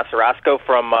Devin Massarasco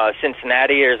from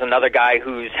Cincinnati. There's another guy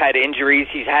who's had injuries.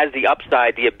 He has the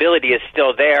upside. The ability is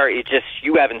still there. It just,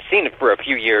 you haven't seen it for a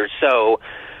few years. So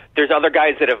there's other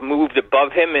guys that have moved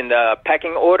above him in the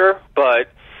pecking order,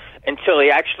 but until he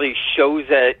actually shows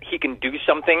that he can do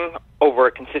something over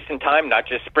a consistent time, not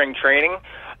just spring training,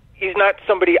 he's not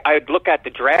somebody I'd look at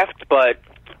the draft, but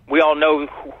we all know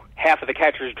half of the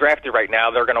catchers drafted right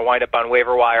now, they're going to wind up on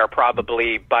waiver wire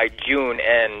probably by June,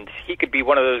 and he could be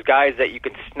one of those guys that you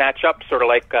can snatch up, sort of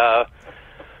like I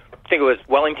think it was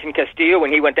Wellington Castillo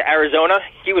when he went to Arizona.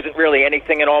 He wasn't really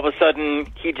anything, and all of a sudden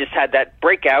he just had that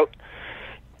breakout.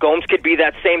 Gomes could be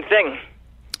that same thing.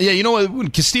 Yeah, you know what? When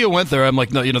Castillo went there, I'm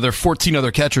like, no, there are 14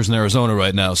 other catchers in Arizona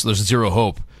right now, so there's zero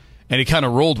hope. And he kind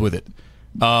of rolled with it.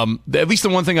 At least the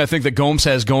one thing I think that Gomes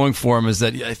has going for him is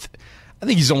that I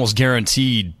think he's almost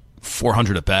guaranteed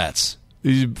 400 at bats.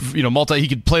 He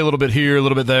could play a little bit here, a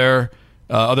little bit there,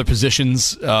 other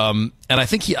positions, and I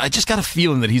think I just got a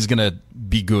feeling that he's going to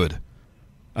be good.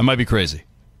 I might be crazy.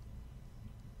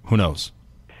 Who knows?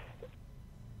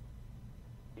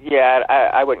 Yeah,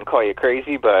 I wouldn't call you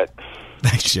crazy, but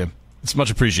thanks, Jim. It's much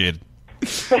appreciated.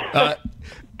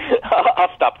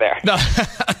 I'll stop there. No.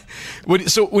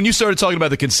 So when you started talking about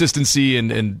the consistency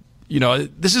and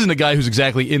this isn't a guy who's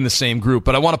exactly in the same group,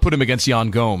 but I want to put him against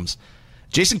Yan Gomes.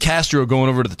 Jason Castro going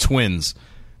over to the Twins.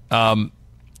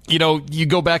 You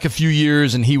go back a few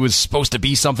years and he was supposed to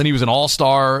be something. He was an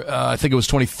all-star. I think it was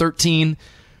 2013.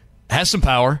 Has some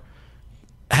power.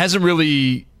 Hasn't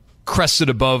really crested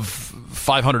above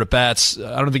 500 at-bats.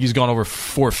 I don't think he's gone over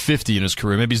 450 in his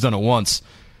career. Maybe he's done it once.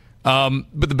 But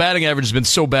the batting average has been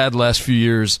so bad the last few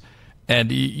years. And,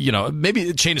 maybe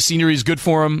a change of scenery is good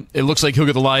for him. It looks like he'll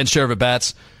get the lion's share of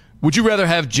at-bats. Would you rather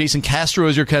have Jason Castro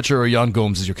as your catcher or Yan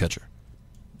Gomes as your catcher?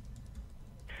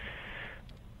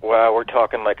 Well, we're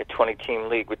talking like a 20-team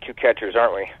league with two catchers,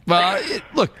 aren't we? Well,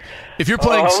 look, if you're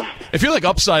playing, if you're like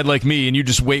upside like me and you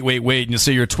just wait, and you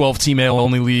say you're a 12-team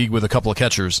AL-only league with a couple of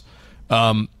catchers,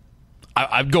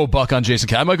 I'd go $1 on Jason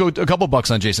Castro. I might go a couple bucks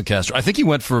on Jason Castro. I think he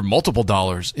went for multiple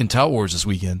dollars in Tout Wars this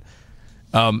weekend.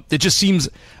 It just seems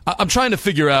I'm trying to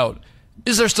figure out,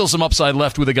 is there still some upside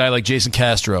left with a guy like Jason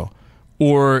Castro,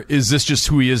 or is this just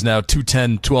who he is now?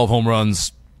 210, 12 home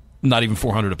runs, not even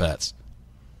 400 at bats.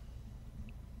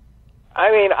 I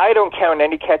mean, I don't count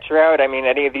any catcher out. I mean,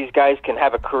 any of these guys can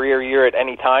have a career year at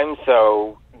any time,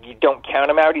 so you don't count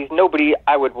him out. He's nobody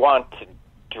I would want to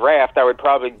draft. I would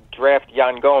probably draft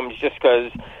Yan Gomes just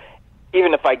because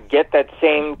even if I get that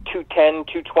same 210,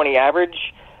 220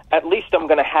 average, at least I'm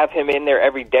going to have him in there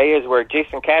every day. Is where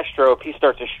Jason Castro, if he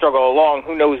starts to struggle along,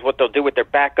 who knows what they'll do with their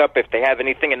backup, if they have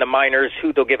anything in the minors,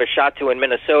 who they'll give a shot to in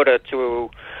Minnesota.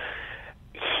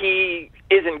 He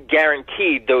isn't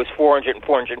guaranteed those 400 and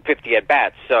 450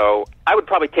 at-bats. So I would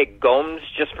probably take Gomes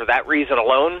just for that reason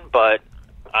alone, but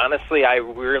honestly, I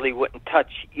really wouldn't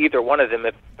touch either one of them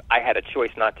if I had a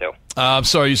choice not to. I'm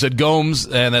sorry, you said Gomes,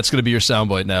 and that's going to be your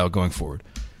soundbite now going forward.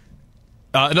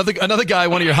 Another guy,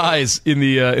 one of your highs in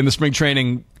the spring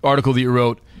training article that you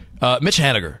wrote, Mitch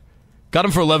Haniger. Got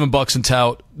him for $11 in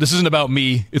Tout. This isn't about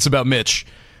me; it's about Mitch.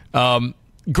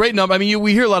 Great number. I mean,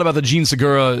 we hear a lot about the Gene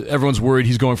Segura. Everyone's worried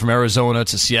he's going from Arizona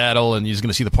to Seattle, and he's going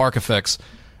to see the park effects.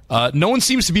 No one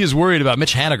seems to be as worried about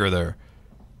Mitch Haniger there.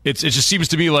 It just seems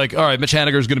to be like, all right, Mitch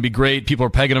Haniger is going to be great. People are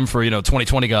pegging him for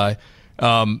 2020 guy.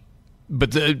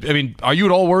 But are you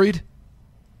at all worried?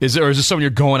 Is this someone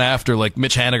you're going after? Like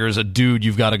Mitch Haniger is a dude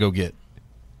you've got to go get.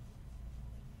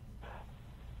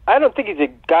 I don't think he's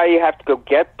a guy you have to go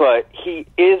get, but he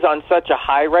is on such a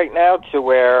high right now to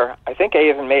where I think I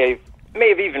even may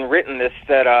have even written this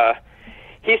that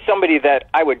he's somebody that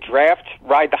I would draft,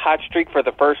 ride the hot streak for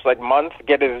the first month,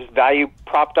 get his value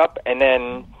propped up, and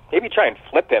then maybe try and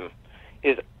flip him.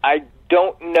 I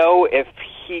don't know if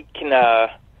he can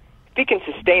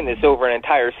sustain this over an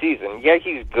entire season. Yeah,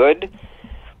 he's good,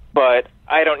 but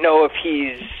I don't know if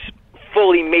he's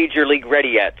fully major league ready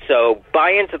yet. So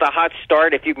buy into the hot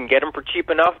start if you can get him for cheap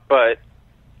enough, but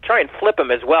try and flip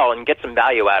him as well and get some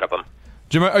value out of him.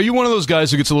 Jim, are you one of those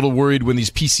guys who gets a little worried when these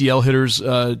PCL hitters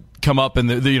come up and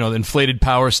the inflated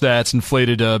power stats,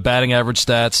 inflated batting average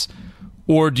stats,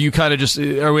 or do you kind of just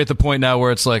are we at the point now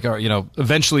where it's like,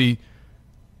 eventually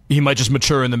he might just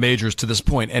mature in the majors to this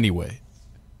point anyway?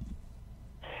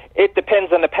 It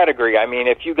depends on the pedigree. I mean,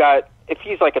 if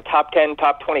he's like a top 10,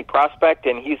 top 20 prospect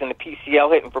and he's in the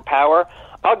PCL hitting for power,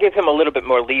 I'll give him a little bit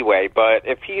more leeway. But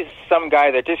if he's some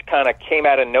guy that just kind of came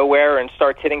out of nowhere and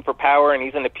starts hitting for power and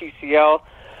he's in the PCL,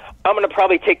 I'm going to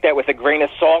probably take that with a grain of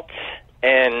salt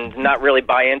and not really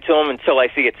buy into him until I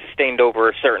see it sustained over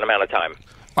a certain amount of time.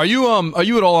 Are you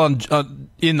at all on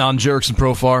Jerickson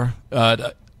Profar?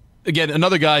 Again,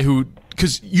 another guy who,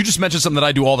 because you just mentioned something that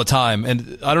I do all the time,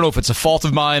 and I don't know if it's a fault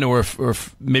of mine or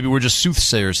if maybe we're just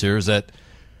soothsayers here, is that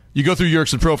you go through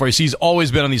Jerickson Profar, you see he's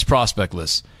always been on these prospect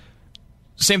lists.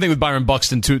 Same thing with Byron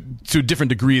Buxton to a different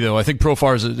degree, though. I think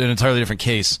Profar is an entirely different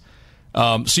case.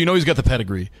 So he's got the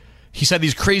pedigree. He's had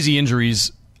these crazy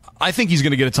injuries. I think he's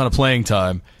going to get a ton of playing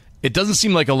time. It doesn't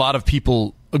seem like a lot of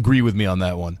people agree with me on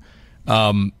that one.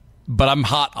 But I'm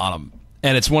hot on him.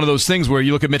 And it's one of those things where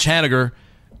you look at Mitch Haniger,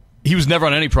 he was never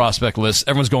on any prospect list.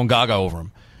 Everyone's going gaga over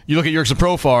him. You look at Jurickson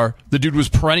Profar, the dude was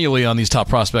perennially on these top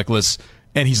prospect lists,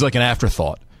 and he's like an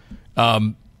afterthought.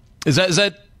 Is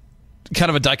that kind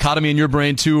of a dichotomy in your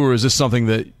brain too, or is this something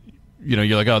that you're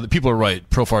like, oh, the people are right,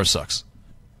 Profar sucks?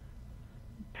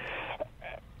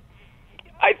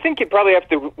 I think we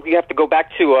have to go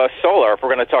back to Solar if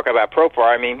we're going to talk about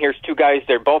Profar. I mean, here's two guys.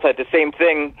 They're both at the same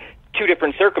thing, two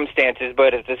different circumstances,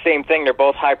 but it's the same thing. They're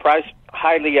both highly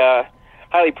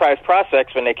prized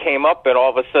prospects when they came up, and all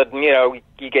of a sudden,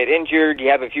 you get injured, you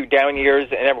have a few down years,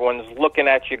 and everyone's looking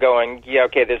at you going, yeah,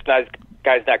 okay, this guy's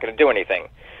not going to do anything.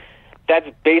 That's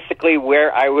basically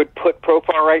where I would put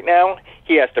Profar right now.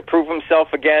 He has to prove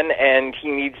himself again, and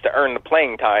he needs to earn the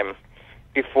playing time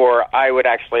before I would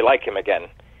actually like him again.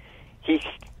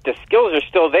 The skills are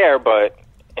still there, but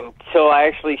until I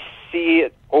actually see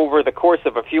it over the course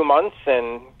of a few months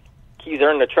and he's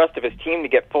earned the trust of his team to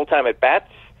get full-time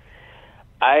at-bats,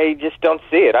 I just don't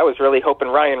see it. I was really hoping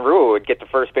Ryan Rua would get the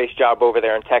first base job over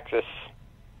there in Texas.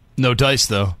 No dice,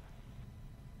 though.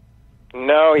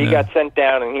 No, he got sent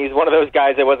down, and he's one of those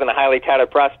guys that wasn't a highly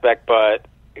touted prospect, but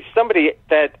somebody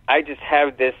that I just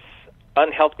have this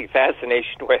unhealthy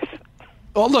fascination with.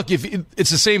 Well, look, if it's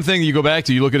the same thing you go back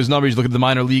to. You look at his numbers, you look at the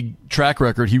minor league track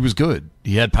record, he was good.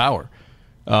 He had power.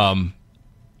 And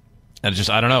it's just,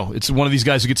 I don't know. It's one of these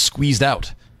guys who gets squeezed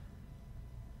out,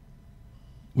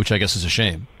 which I guess is a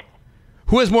shame.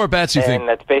 Who has more bats, you think? And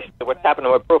that's basically what's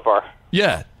happening with Profar.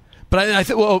 Yeah. But I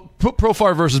think, put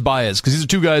Profar versus Baez, because these are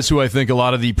two guys who I think a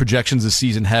lot of the projections this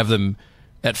season have them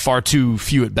at far too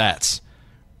few at bats.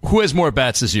 Who has more at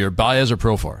bats this year, Baez or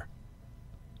Profar?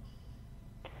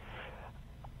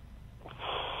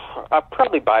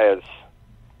 Probably Baez.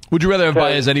 Would you rather have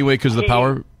Baez anyway because of the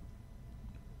power?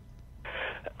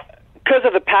 Because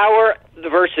of the power, the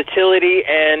versatility,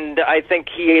 and I think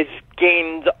he has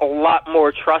gained a lot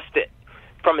more trust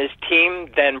from his team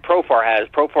than Profar has.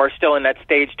 Profar's still in that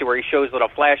stage to where he shows little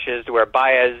flashes, to where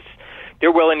Baez,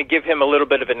 they're willing to give him a little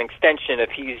bit of an extension. If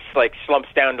he's slumps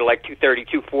down to 230,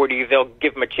 240, they'll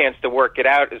give him a chance to work it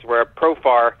out, is where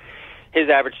Profar, his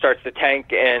average starts to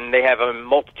tank, and they have a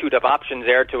multitude of options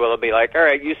there to it'll be like, all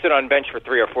right, you sit on bench for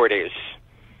 3 or 4 days.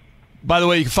 By the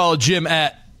way, you can follow Jim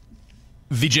at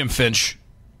the Jim Finch.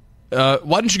 Why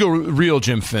didn't you go real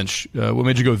Jim Finch? What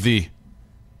made you go the?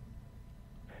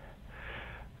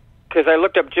 Because I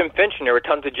looked up Jim Finch, and there were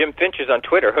tons of Jim Finches on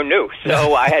Twitter. Who knew?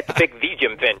 So I had to pick the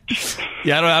Jim Finch.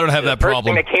 Yeah, I don't have that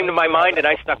problem. First thing that came to my mind, and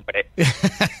I stuck with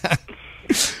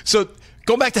it. So,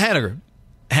 going back to Haniger.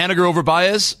 Haniger over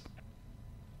Baez?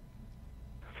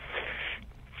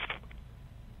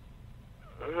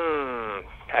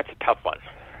 That's a tough one.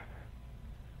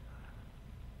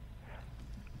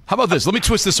 How about this? Let me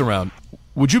twist this around.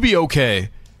 Would you be okay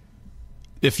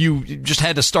if you just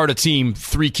had to start a team,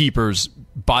 3 keepers,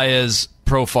 Baez,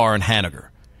 Profar, and Haniger?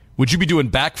 Would you be doing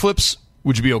backflips?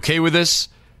 Would you be okay with this?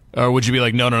 Or would you be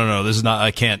like, no, this is not,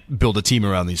 I can't build a team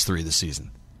around these 3 this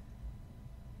season?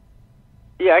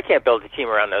 Yeah, I can't build a team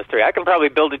around those 3. I can probably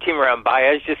build a team around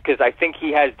Baez just because I think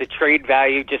he has the trade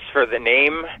value just for the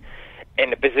name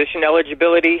and the position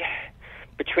eligibility.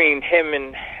 Between him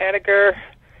and Haniger,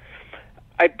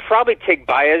 I'd probably take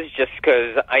Baez just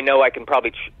because I know I can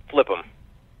probably flip him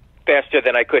faster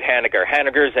than I could Haniger.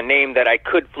 Haniger's a name that I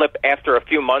could flip after a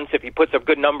few months if he puts up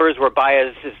good numbers, where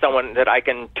Baez is someone that I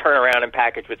can turn around and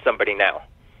package with somebody now.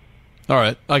 All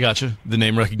right, I got you. The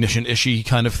name recognition ishy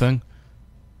kind of thing.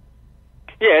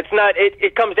 Yeah, it's not.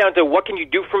 It comes down to what can you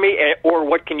do for me, or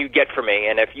what can you get for me.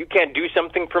 And if you can't do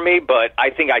something for me, but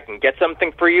I think I can get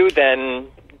something for you, then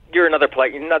you're another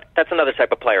player. That's another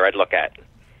type of player I'd look at.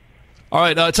 All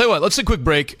right, tell you what. Let's take a quick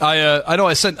break. I know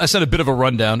I sent a bit of a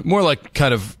rundown, more like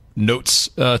kind of notes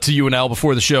to you and Al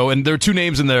before the show, and there are 2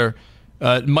 names in there,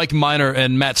 Mike Minor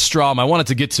and Matt Strahm. I wanted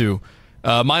to get to.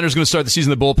 Minor's going to start the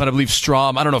season in the bullpen. I believe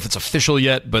Strahm, I don't know if it's official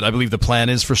yet, but I believe the plan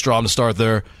is for Strahm to start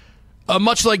there.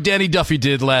 Much like Danny Duffy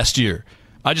did last year.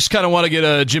 I just kind of want to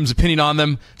get Jim's opinion on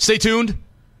them. Stay tuned.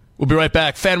 We'll be right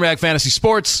back. FanRag Fantasy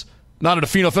Sports. Nando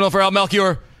DeFino, for Al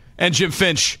Melchior, and Jim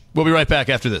Finch. We'll be right back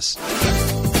after this.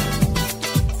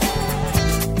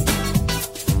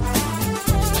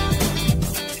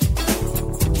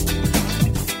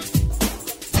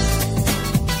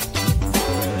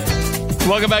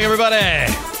 Welcome back, everybody.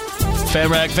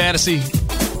 FanRag Fantasy.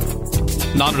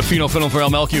 Nando DeFino, for Al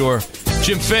Melchior.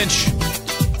 Jim Finch,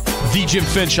 the Jim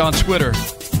Finch on Twitter.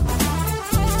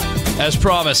 As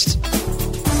promised,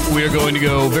 we are going to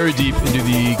go very deep into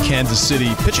the Kansas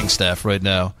City pitching staff right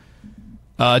now.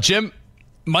 Jim,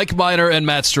 Mike Minor and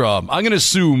Matt Strahm. I'm going to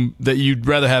assume that you'd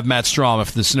rather have Matt Strahm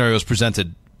if the scenario is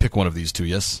presented. Pick one of these two,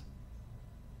 yes?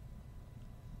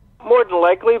 More than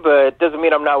likely, but it doesn't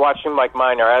mean I'm not watching Mike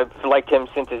Minor. I've liked him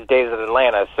since his days at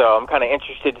Atlanta, so I'm kind of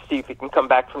interested to see if he can come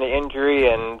back from the injury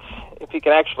and if he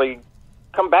can actually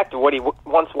come back to what he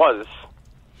once was.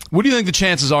 What do you think the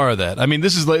chances are of that? I mean,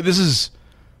 this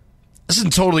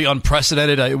isn't totally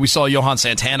unprecedented. We saw Johan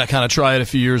Santana kind of try it a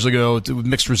few years ago with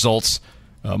mixed results,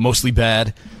 mostly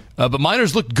bad. But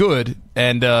Minor's looked good,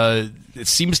 and it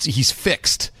seems he's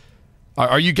fixed.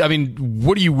 Are you? I mean,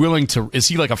 what are you willing to? Is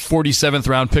he like a 47th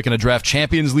round pick in a draft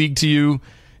Champions League to you?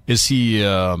 Is he?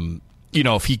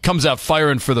 If he comes out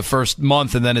firing for the first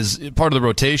month and then is part of the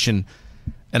rotation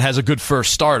and has a good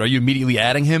first start, are you immediately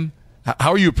adding him?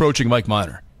 How are you approaching Mike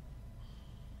Minor?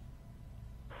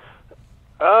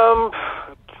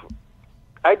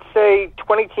 I'd say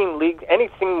 20-team league.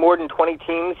 Anything more than 20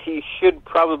 teams, he should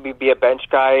probably be a bench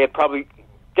guy.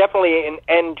 Definitely an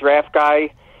end draft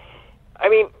guy. I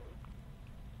mean.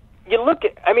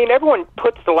 Everyone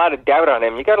puts a lot of doubt on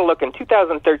him. You got to look, in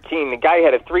 2013, the guy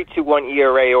had a 3.21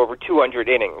 ERA over 200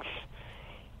 innings.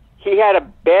 He had a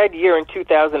bad year in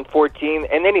 2014,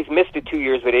 and then he's missed it 2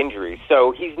 years with injuries.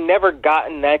 So he's never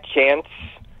gotten that chance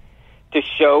to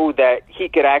show that he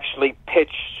could actually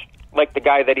pitch like the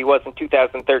guy that he was in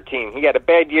 2013. He had a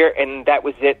bad year, and that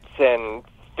was it. And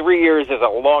 3 years is a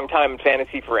long time in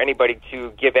fantasy for anybody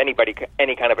to give anybody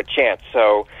any kind of a chance.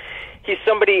 So he's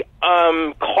somebody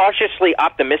I'm cautiously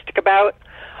optimistic about.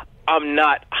 I'm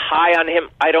not high on him.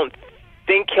 I don't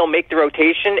think he'll make the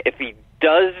rotation. If he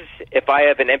does, if I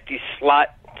have an empty slot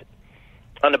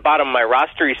on the bottom of my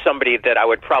roster, he's somebody that I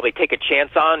would probably take a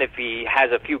chance on if he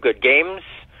has a few good games.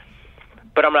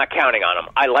 But I'm not counting on him.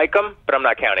 I like him, but I'm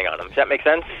not counting on him. Does that make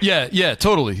sense? Yeah,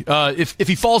 totally. If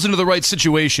he falls into the right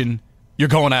situation, you're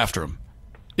going after him.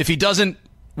 If he doesn't,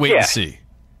 wait and see.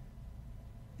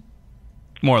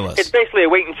 More or less. It's basically a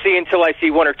wait and see until I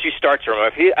see one or two starts from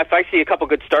him. If I see a couple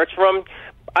good starts from him,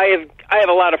 I have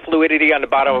a lot of fluidity on the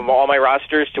bottom of all my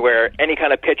rosters to where any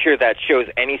kind of pitcher that shows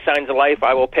any signs of life,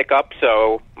 I will pick up.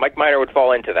 So Mike Minor would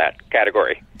fall into that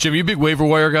category. Jim, are you a big waiver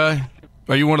wire guy?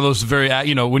 Are you one of those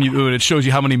when it shows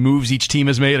you how many moves each team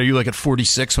has made? Are you like at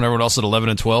 46 when everyone else at 11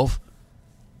 and 12?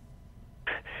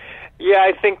 Yeah,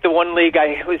 I think the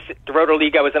Roto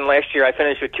League I was in last year, I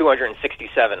finished with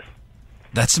 267.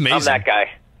 That's amazing. I'm that guy.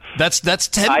 That's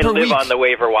 10 per week. I live on the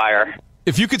waiver wire.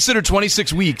 If you consider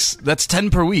 26 weeks, that's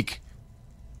 10 per week.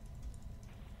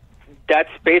 That's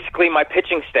basically my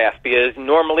pitching staff, because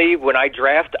normally when I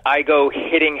draft, I go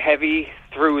hitting heavy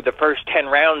through the first 10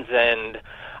 rounds, and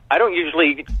I don't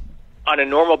usually, on a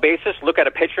normal basis, look at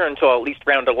a pitcher until at least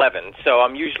round 11. So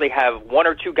I'm usually have one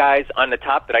or two guys on the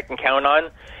top that I can count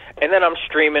on, and then I'm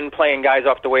streaming, playing guys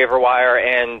off the waiver wire,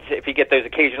 and if you get those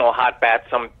occasional hot bats,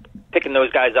 I'm picking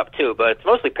those guys up too, but it's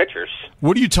mostly pitchers.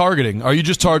 What are you targeting? Are you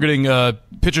just targeting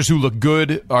pitchers who look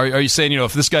good? Are you saying,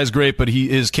 if this guy's great, but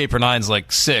his K/9's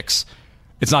like 6,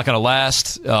 it's not going to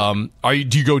last? Do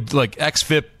you go like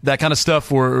xFIP, that kind of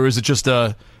stuff, or is it just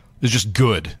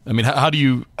good? I mean, how do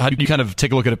you kind of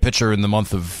take a look at a pitcher in the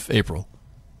month of April?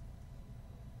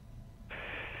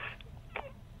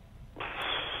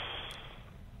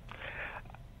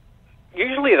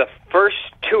 Usually the first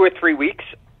 2 or 3 weeks,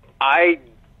 I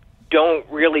don't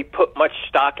really put much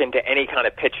stock into any kind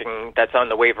of pitching that's on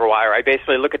the waiver wire. I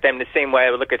basically look at them the same way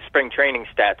I would look at spring training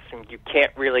stats, and you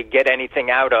can't really get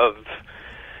anything out of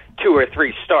 2 or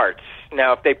 3 starts.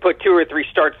 Now, if they put 2 or 3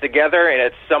 starts together and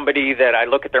it's somebody that I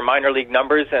look at their minor league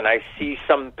numbers and I see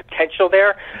some potential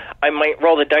there, I might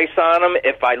roll the dice on them.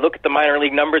 If I look at the minor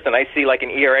league numbers and I see like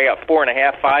an ERA of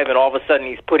 4.5, 5, and all of a sudden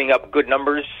he's putting up good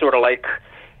numbers, sort of like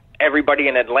everybody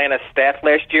in Atlanta's staff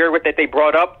last year that they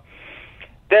brought up,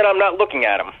 then I'm not looking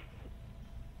at him.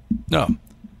 No.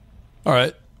 All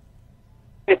right.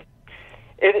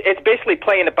 It's basically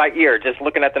playing it by ear, just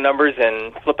looking at the numbers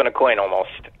and flipping a coin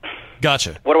almost.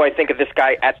 Gotcha. What do I think of this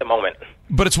guy at the moment?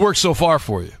 But it's worked so far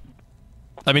for you.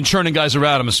 I mean, churning guys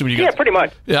around, I'm assuming you got... Yeah, pretty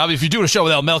much. Yeah, I mean, if you're doing a show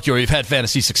with Al Melchior, you've had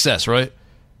fantasy success, right?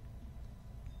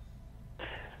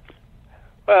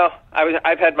 Well,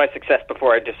 I've had my success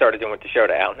before I just started doing the show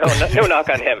to Al. No knock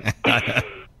on him.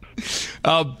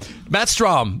 Matt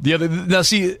Strahm. Now,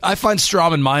 see, I find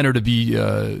Strahm and Minor to be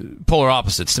polar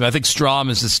opposites. I think Strahm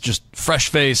is this just fresh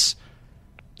face,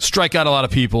 strike out a lot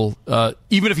of people.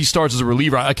 Even if he starts as a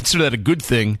reliever, I consider that a good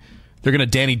thing. They're going to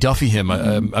Danny Duffy him,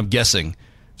 I'm guessing.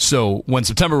 So when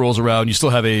September rolls around, you still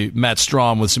have a Matt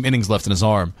Strahm with some innings left in his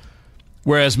arm.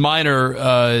 Whereas Minor,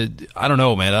 I don't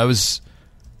know, man. I was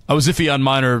iffy on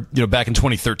Minor, back in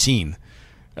 2013.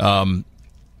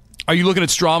 Are you looking at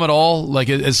Strom at all, like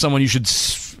as someone you should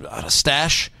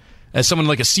stash? As someone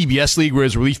like a CBS league where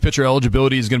his relief pitcher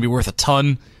eligibility is going to be worth a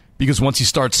ton because once he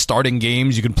starts starting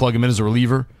games, you can plug him in as a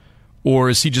reliever? Or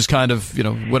is he just kind of,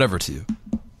 whatever to you?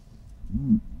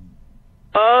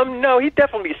 No, he'd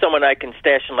definitely be someone I can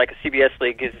stash in like a CBS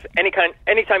league. Because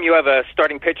anytime you have a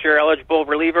starting pitcher eligible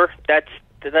reliever, that's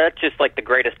just like the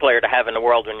greatest player to have in the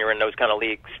world when you're in those kind of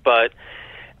leagues. But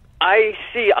I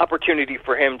see opportunity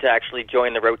for him to actually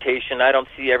join the rotation. I don't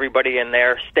see everybody in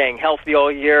there staying healthy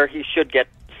all year. He should get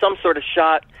some sort of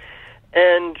shot.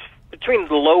 And between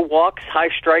the low walks, high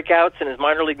strikeouts, and his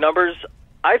minor league numbers,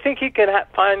 I think he can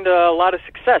find a lot of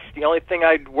success. The only thing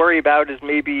I'd worry about is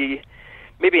maybe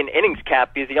an innings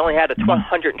cap, because he only had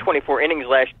 124 innings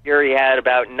last year. He had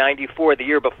about 94 the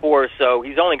year before, so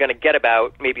he's only going to get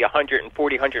about maybe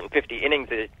 140, 150 innings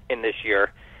in this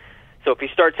year. So if he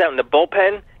starts out in the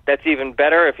bullpen, that's even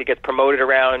better. If he gets promoted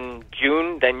around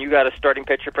June, then you got a starting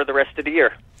pitcher for the rest of the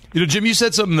year. Jim, you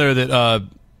said something there that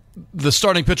the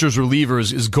starting pitcher's reliever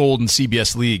is gold in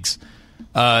CBS leagues.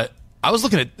 I was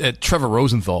looking at Trevor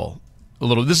Rosenthal a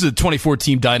little. This is a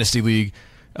 2014 Dynasty League.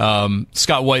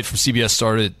 Scott White from CBS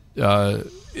started.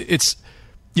 It's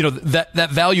that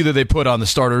value that they put on the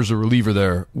starters or reliever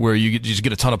there, where you just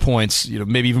get a ton of points.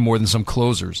 Maybe even more than some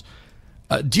closers.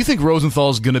 Do you think Rosenthal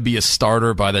is going to be a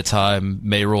starter by the time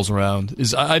May rolls around?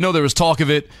 I know there was talk of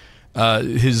it.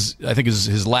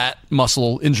 His lat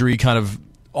muscle injury kind of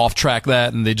off track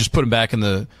that, and they just put him back in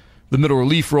the middle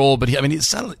relief role. But it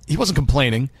sounded like he wasn't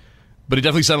complaining, but it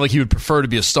definitely sounded like he would prefer to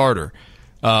be a starter.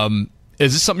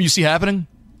 Is this something you see happening?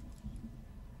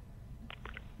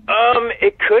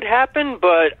 It could happen,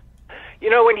 but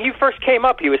when he first came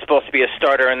up, he was supposed to be a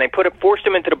starter, and they forced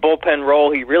him into the bullpen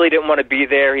role. He really didn't want to be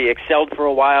there. He excelled for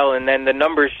a while, and then the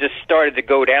numbers just started to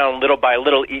go down little by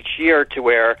little each year to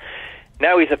where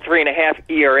now he's a 3.5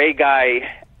 ERA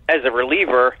guy as a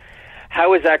reliever.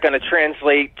 How is that going to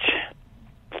translate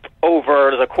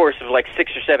over the course of like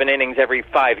 6 or 7 innings every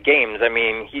 5 games?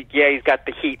 He's got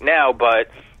the heat now, but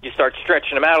you start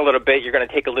stretching him out a little bit, you're going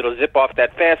to take a little zip off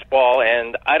that fastball,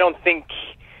 and I don't think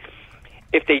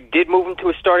if they did move him to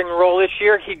a starting role this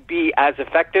year, he'd be as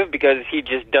effective because he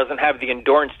just doesn't have the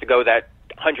endurance to go that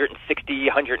 160,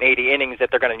 180 innings that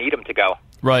they're going to need him to go.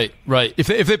 Right. If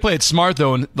they play it smart,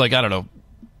 though, and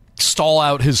stall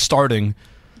out his starting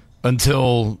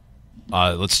until,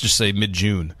 let's just say,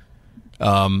 mid-June.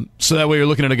 So that way you're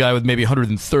looking at a guy with maybe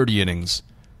 130 innings.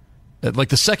 Like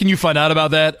the second you find out about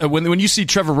that, when you see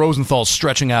Trevor Rosenthal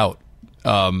stretching out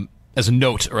as a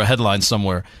note or a headline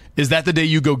somewhere, is that the day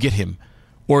you go get him?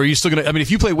 Or are you still going to... if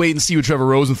you play wait and see with Trevor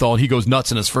Rosenthal and he goes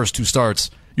nuts in his first 2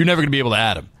 starts, you're never going to be able to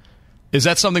add him. Is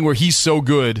that something where he's so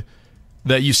good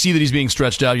that you see that he's being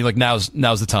stretched out and you're like, now's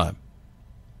the time?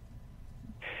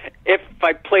 If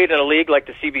I played in a league like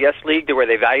the CBS league where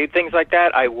they valued things like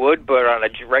that, I would, but on a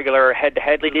regular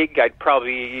head-to-head league, I'd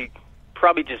probably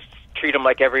just treat him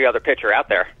like every other pitcher out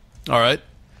there. All right.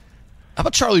 How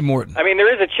about Charlie Morton?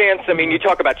 There is a chance. You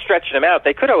talk about stretching him out.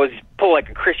 They could always pull like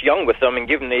a Chris Young with them and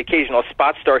give him the occasional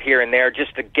spot start here and there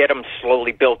just to get him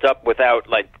slowly built up without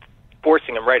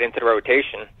forcing him right into the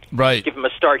rotation. Right. Give him a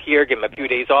start here, give him a few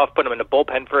days off, put him in the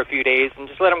bullpen for a few days, and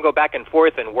just let him go back and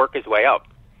forth and work his way up.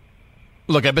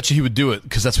 Look, I bet you he would do it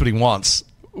because that's what he wants.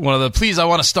 One of the, please, I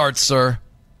want to start, sir.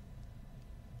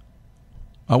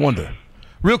 I wonder.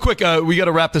 Real quick, we got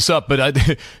to wrap this up, but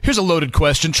here's a loaded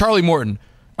question. Charlie Morton,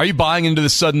 are you buying into the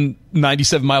sudden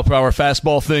 97-mile-per-hour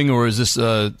fastball thing, or is this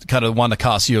kind of Juan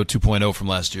Nicasio 2.0 from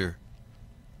last year?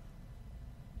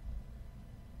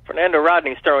 Fernando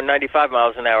Rodney's throwing 95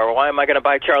 miles an hour. Why am I going to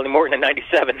buy Charlie Morton at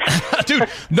 97? Dude,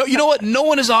 no, you know what? No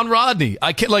one is on Rodney.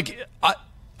 I can't,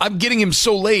 I'm getting him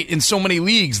so late in so many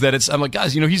leagues that I'm like,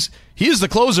 guys, he is the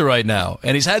closer right now,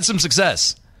 and he's had some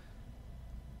success.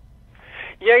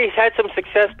 Yeah, he's had some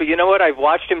success, but you know what? I've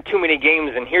watched him too many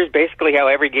games, and here's basically how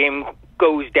every game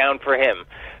goes down for him.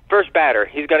 First batter,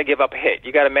 he's going to give up a hit.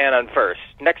 You got a man on first.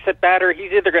 Next at batter,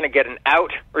 he's either going to get an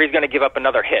out or he's going to give up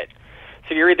another hit.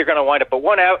 So you're either going to wind up with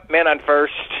 1 out, man on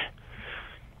first.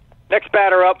 Next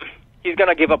batter up, he's going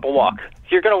to give up a walk. So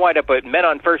you're going to wind up with men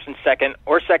on first and second,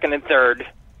 or second and third.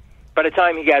 By the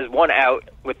time he has 1 out,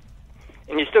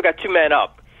 and you still got 2 men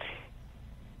up,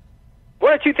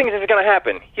 one or two things is going to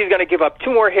happen. He's going to give up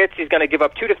 2 more hits. He's going to give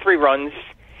up 2 to 3 runs,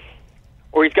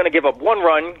 or he's going to give up 1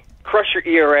 run, crush your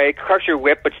ERA, crush your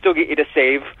WHIP, but still get you to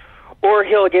save, or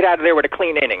he'll get out of there with a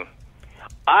clean inning.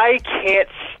 I can't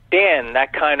stand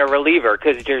that kind of reliever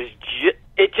because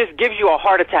it just gives you a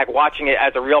heart attack watching it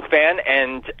as a real fan,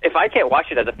 and if I can't watch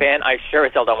it as a fan, I sure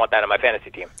as hell don't want that on my fantasy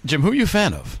team. Jim, who are you a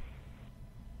fan of?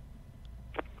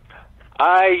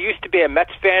 I used to be a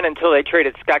Mets fan until they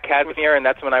traded Scott Kazmir, and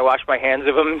that's when I washed my hands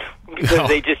of them because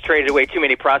they just traded away too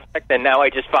many prospects, and now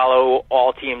I just follow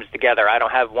all teams together. I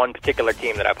don't have one particular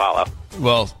team that I follow.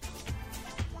 Well,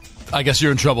 I guess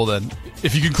you're in trouble then.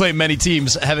 If you can claim many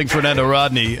teams, having Fernando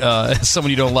Rodney as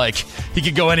someone you don't like, he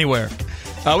could go anywhere.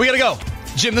 We got to go.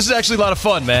 Jim, this is actually a lot of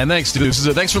fun, man. Thanks, dude.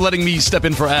 Thanks for letting me step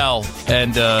in for Al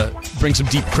and bring some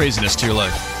deep craziness to your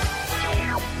life.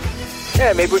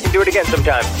 Yeah, maybe we can do it again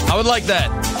sometime. I would like that.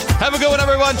 Have a good one,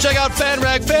 everyone. Check out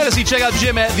FanRag Fantasy. Check out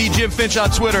Jim at the Jim Finch on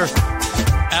Twitter.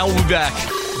 Al will be back.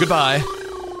 Goodbye.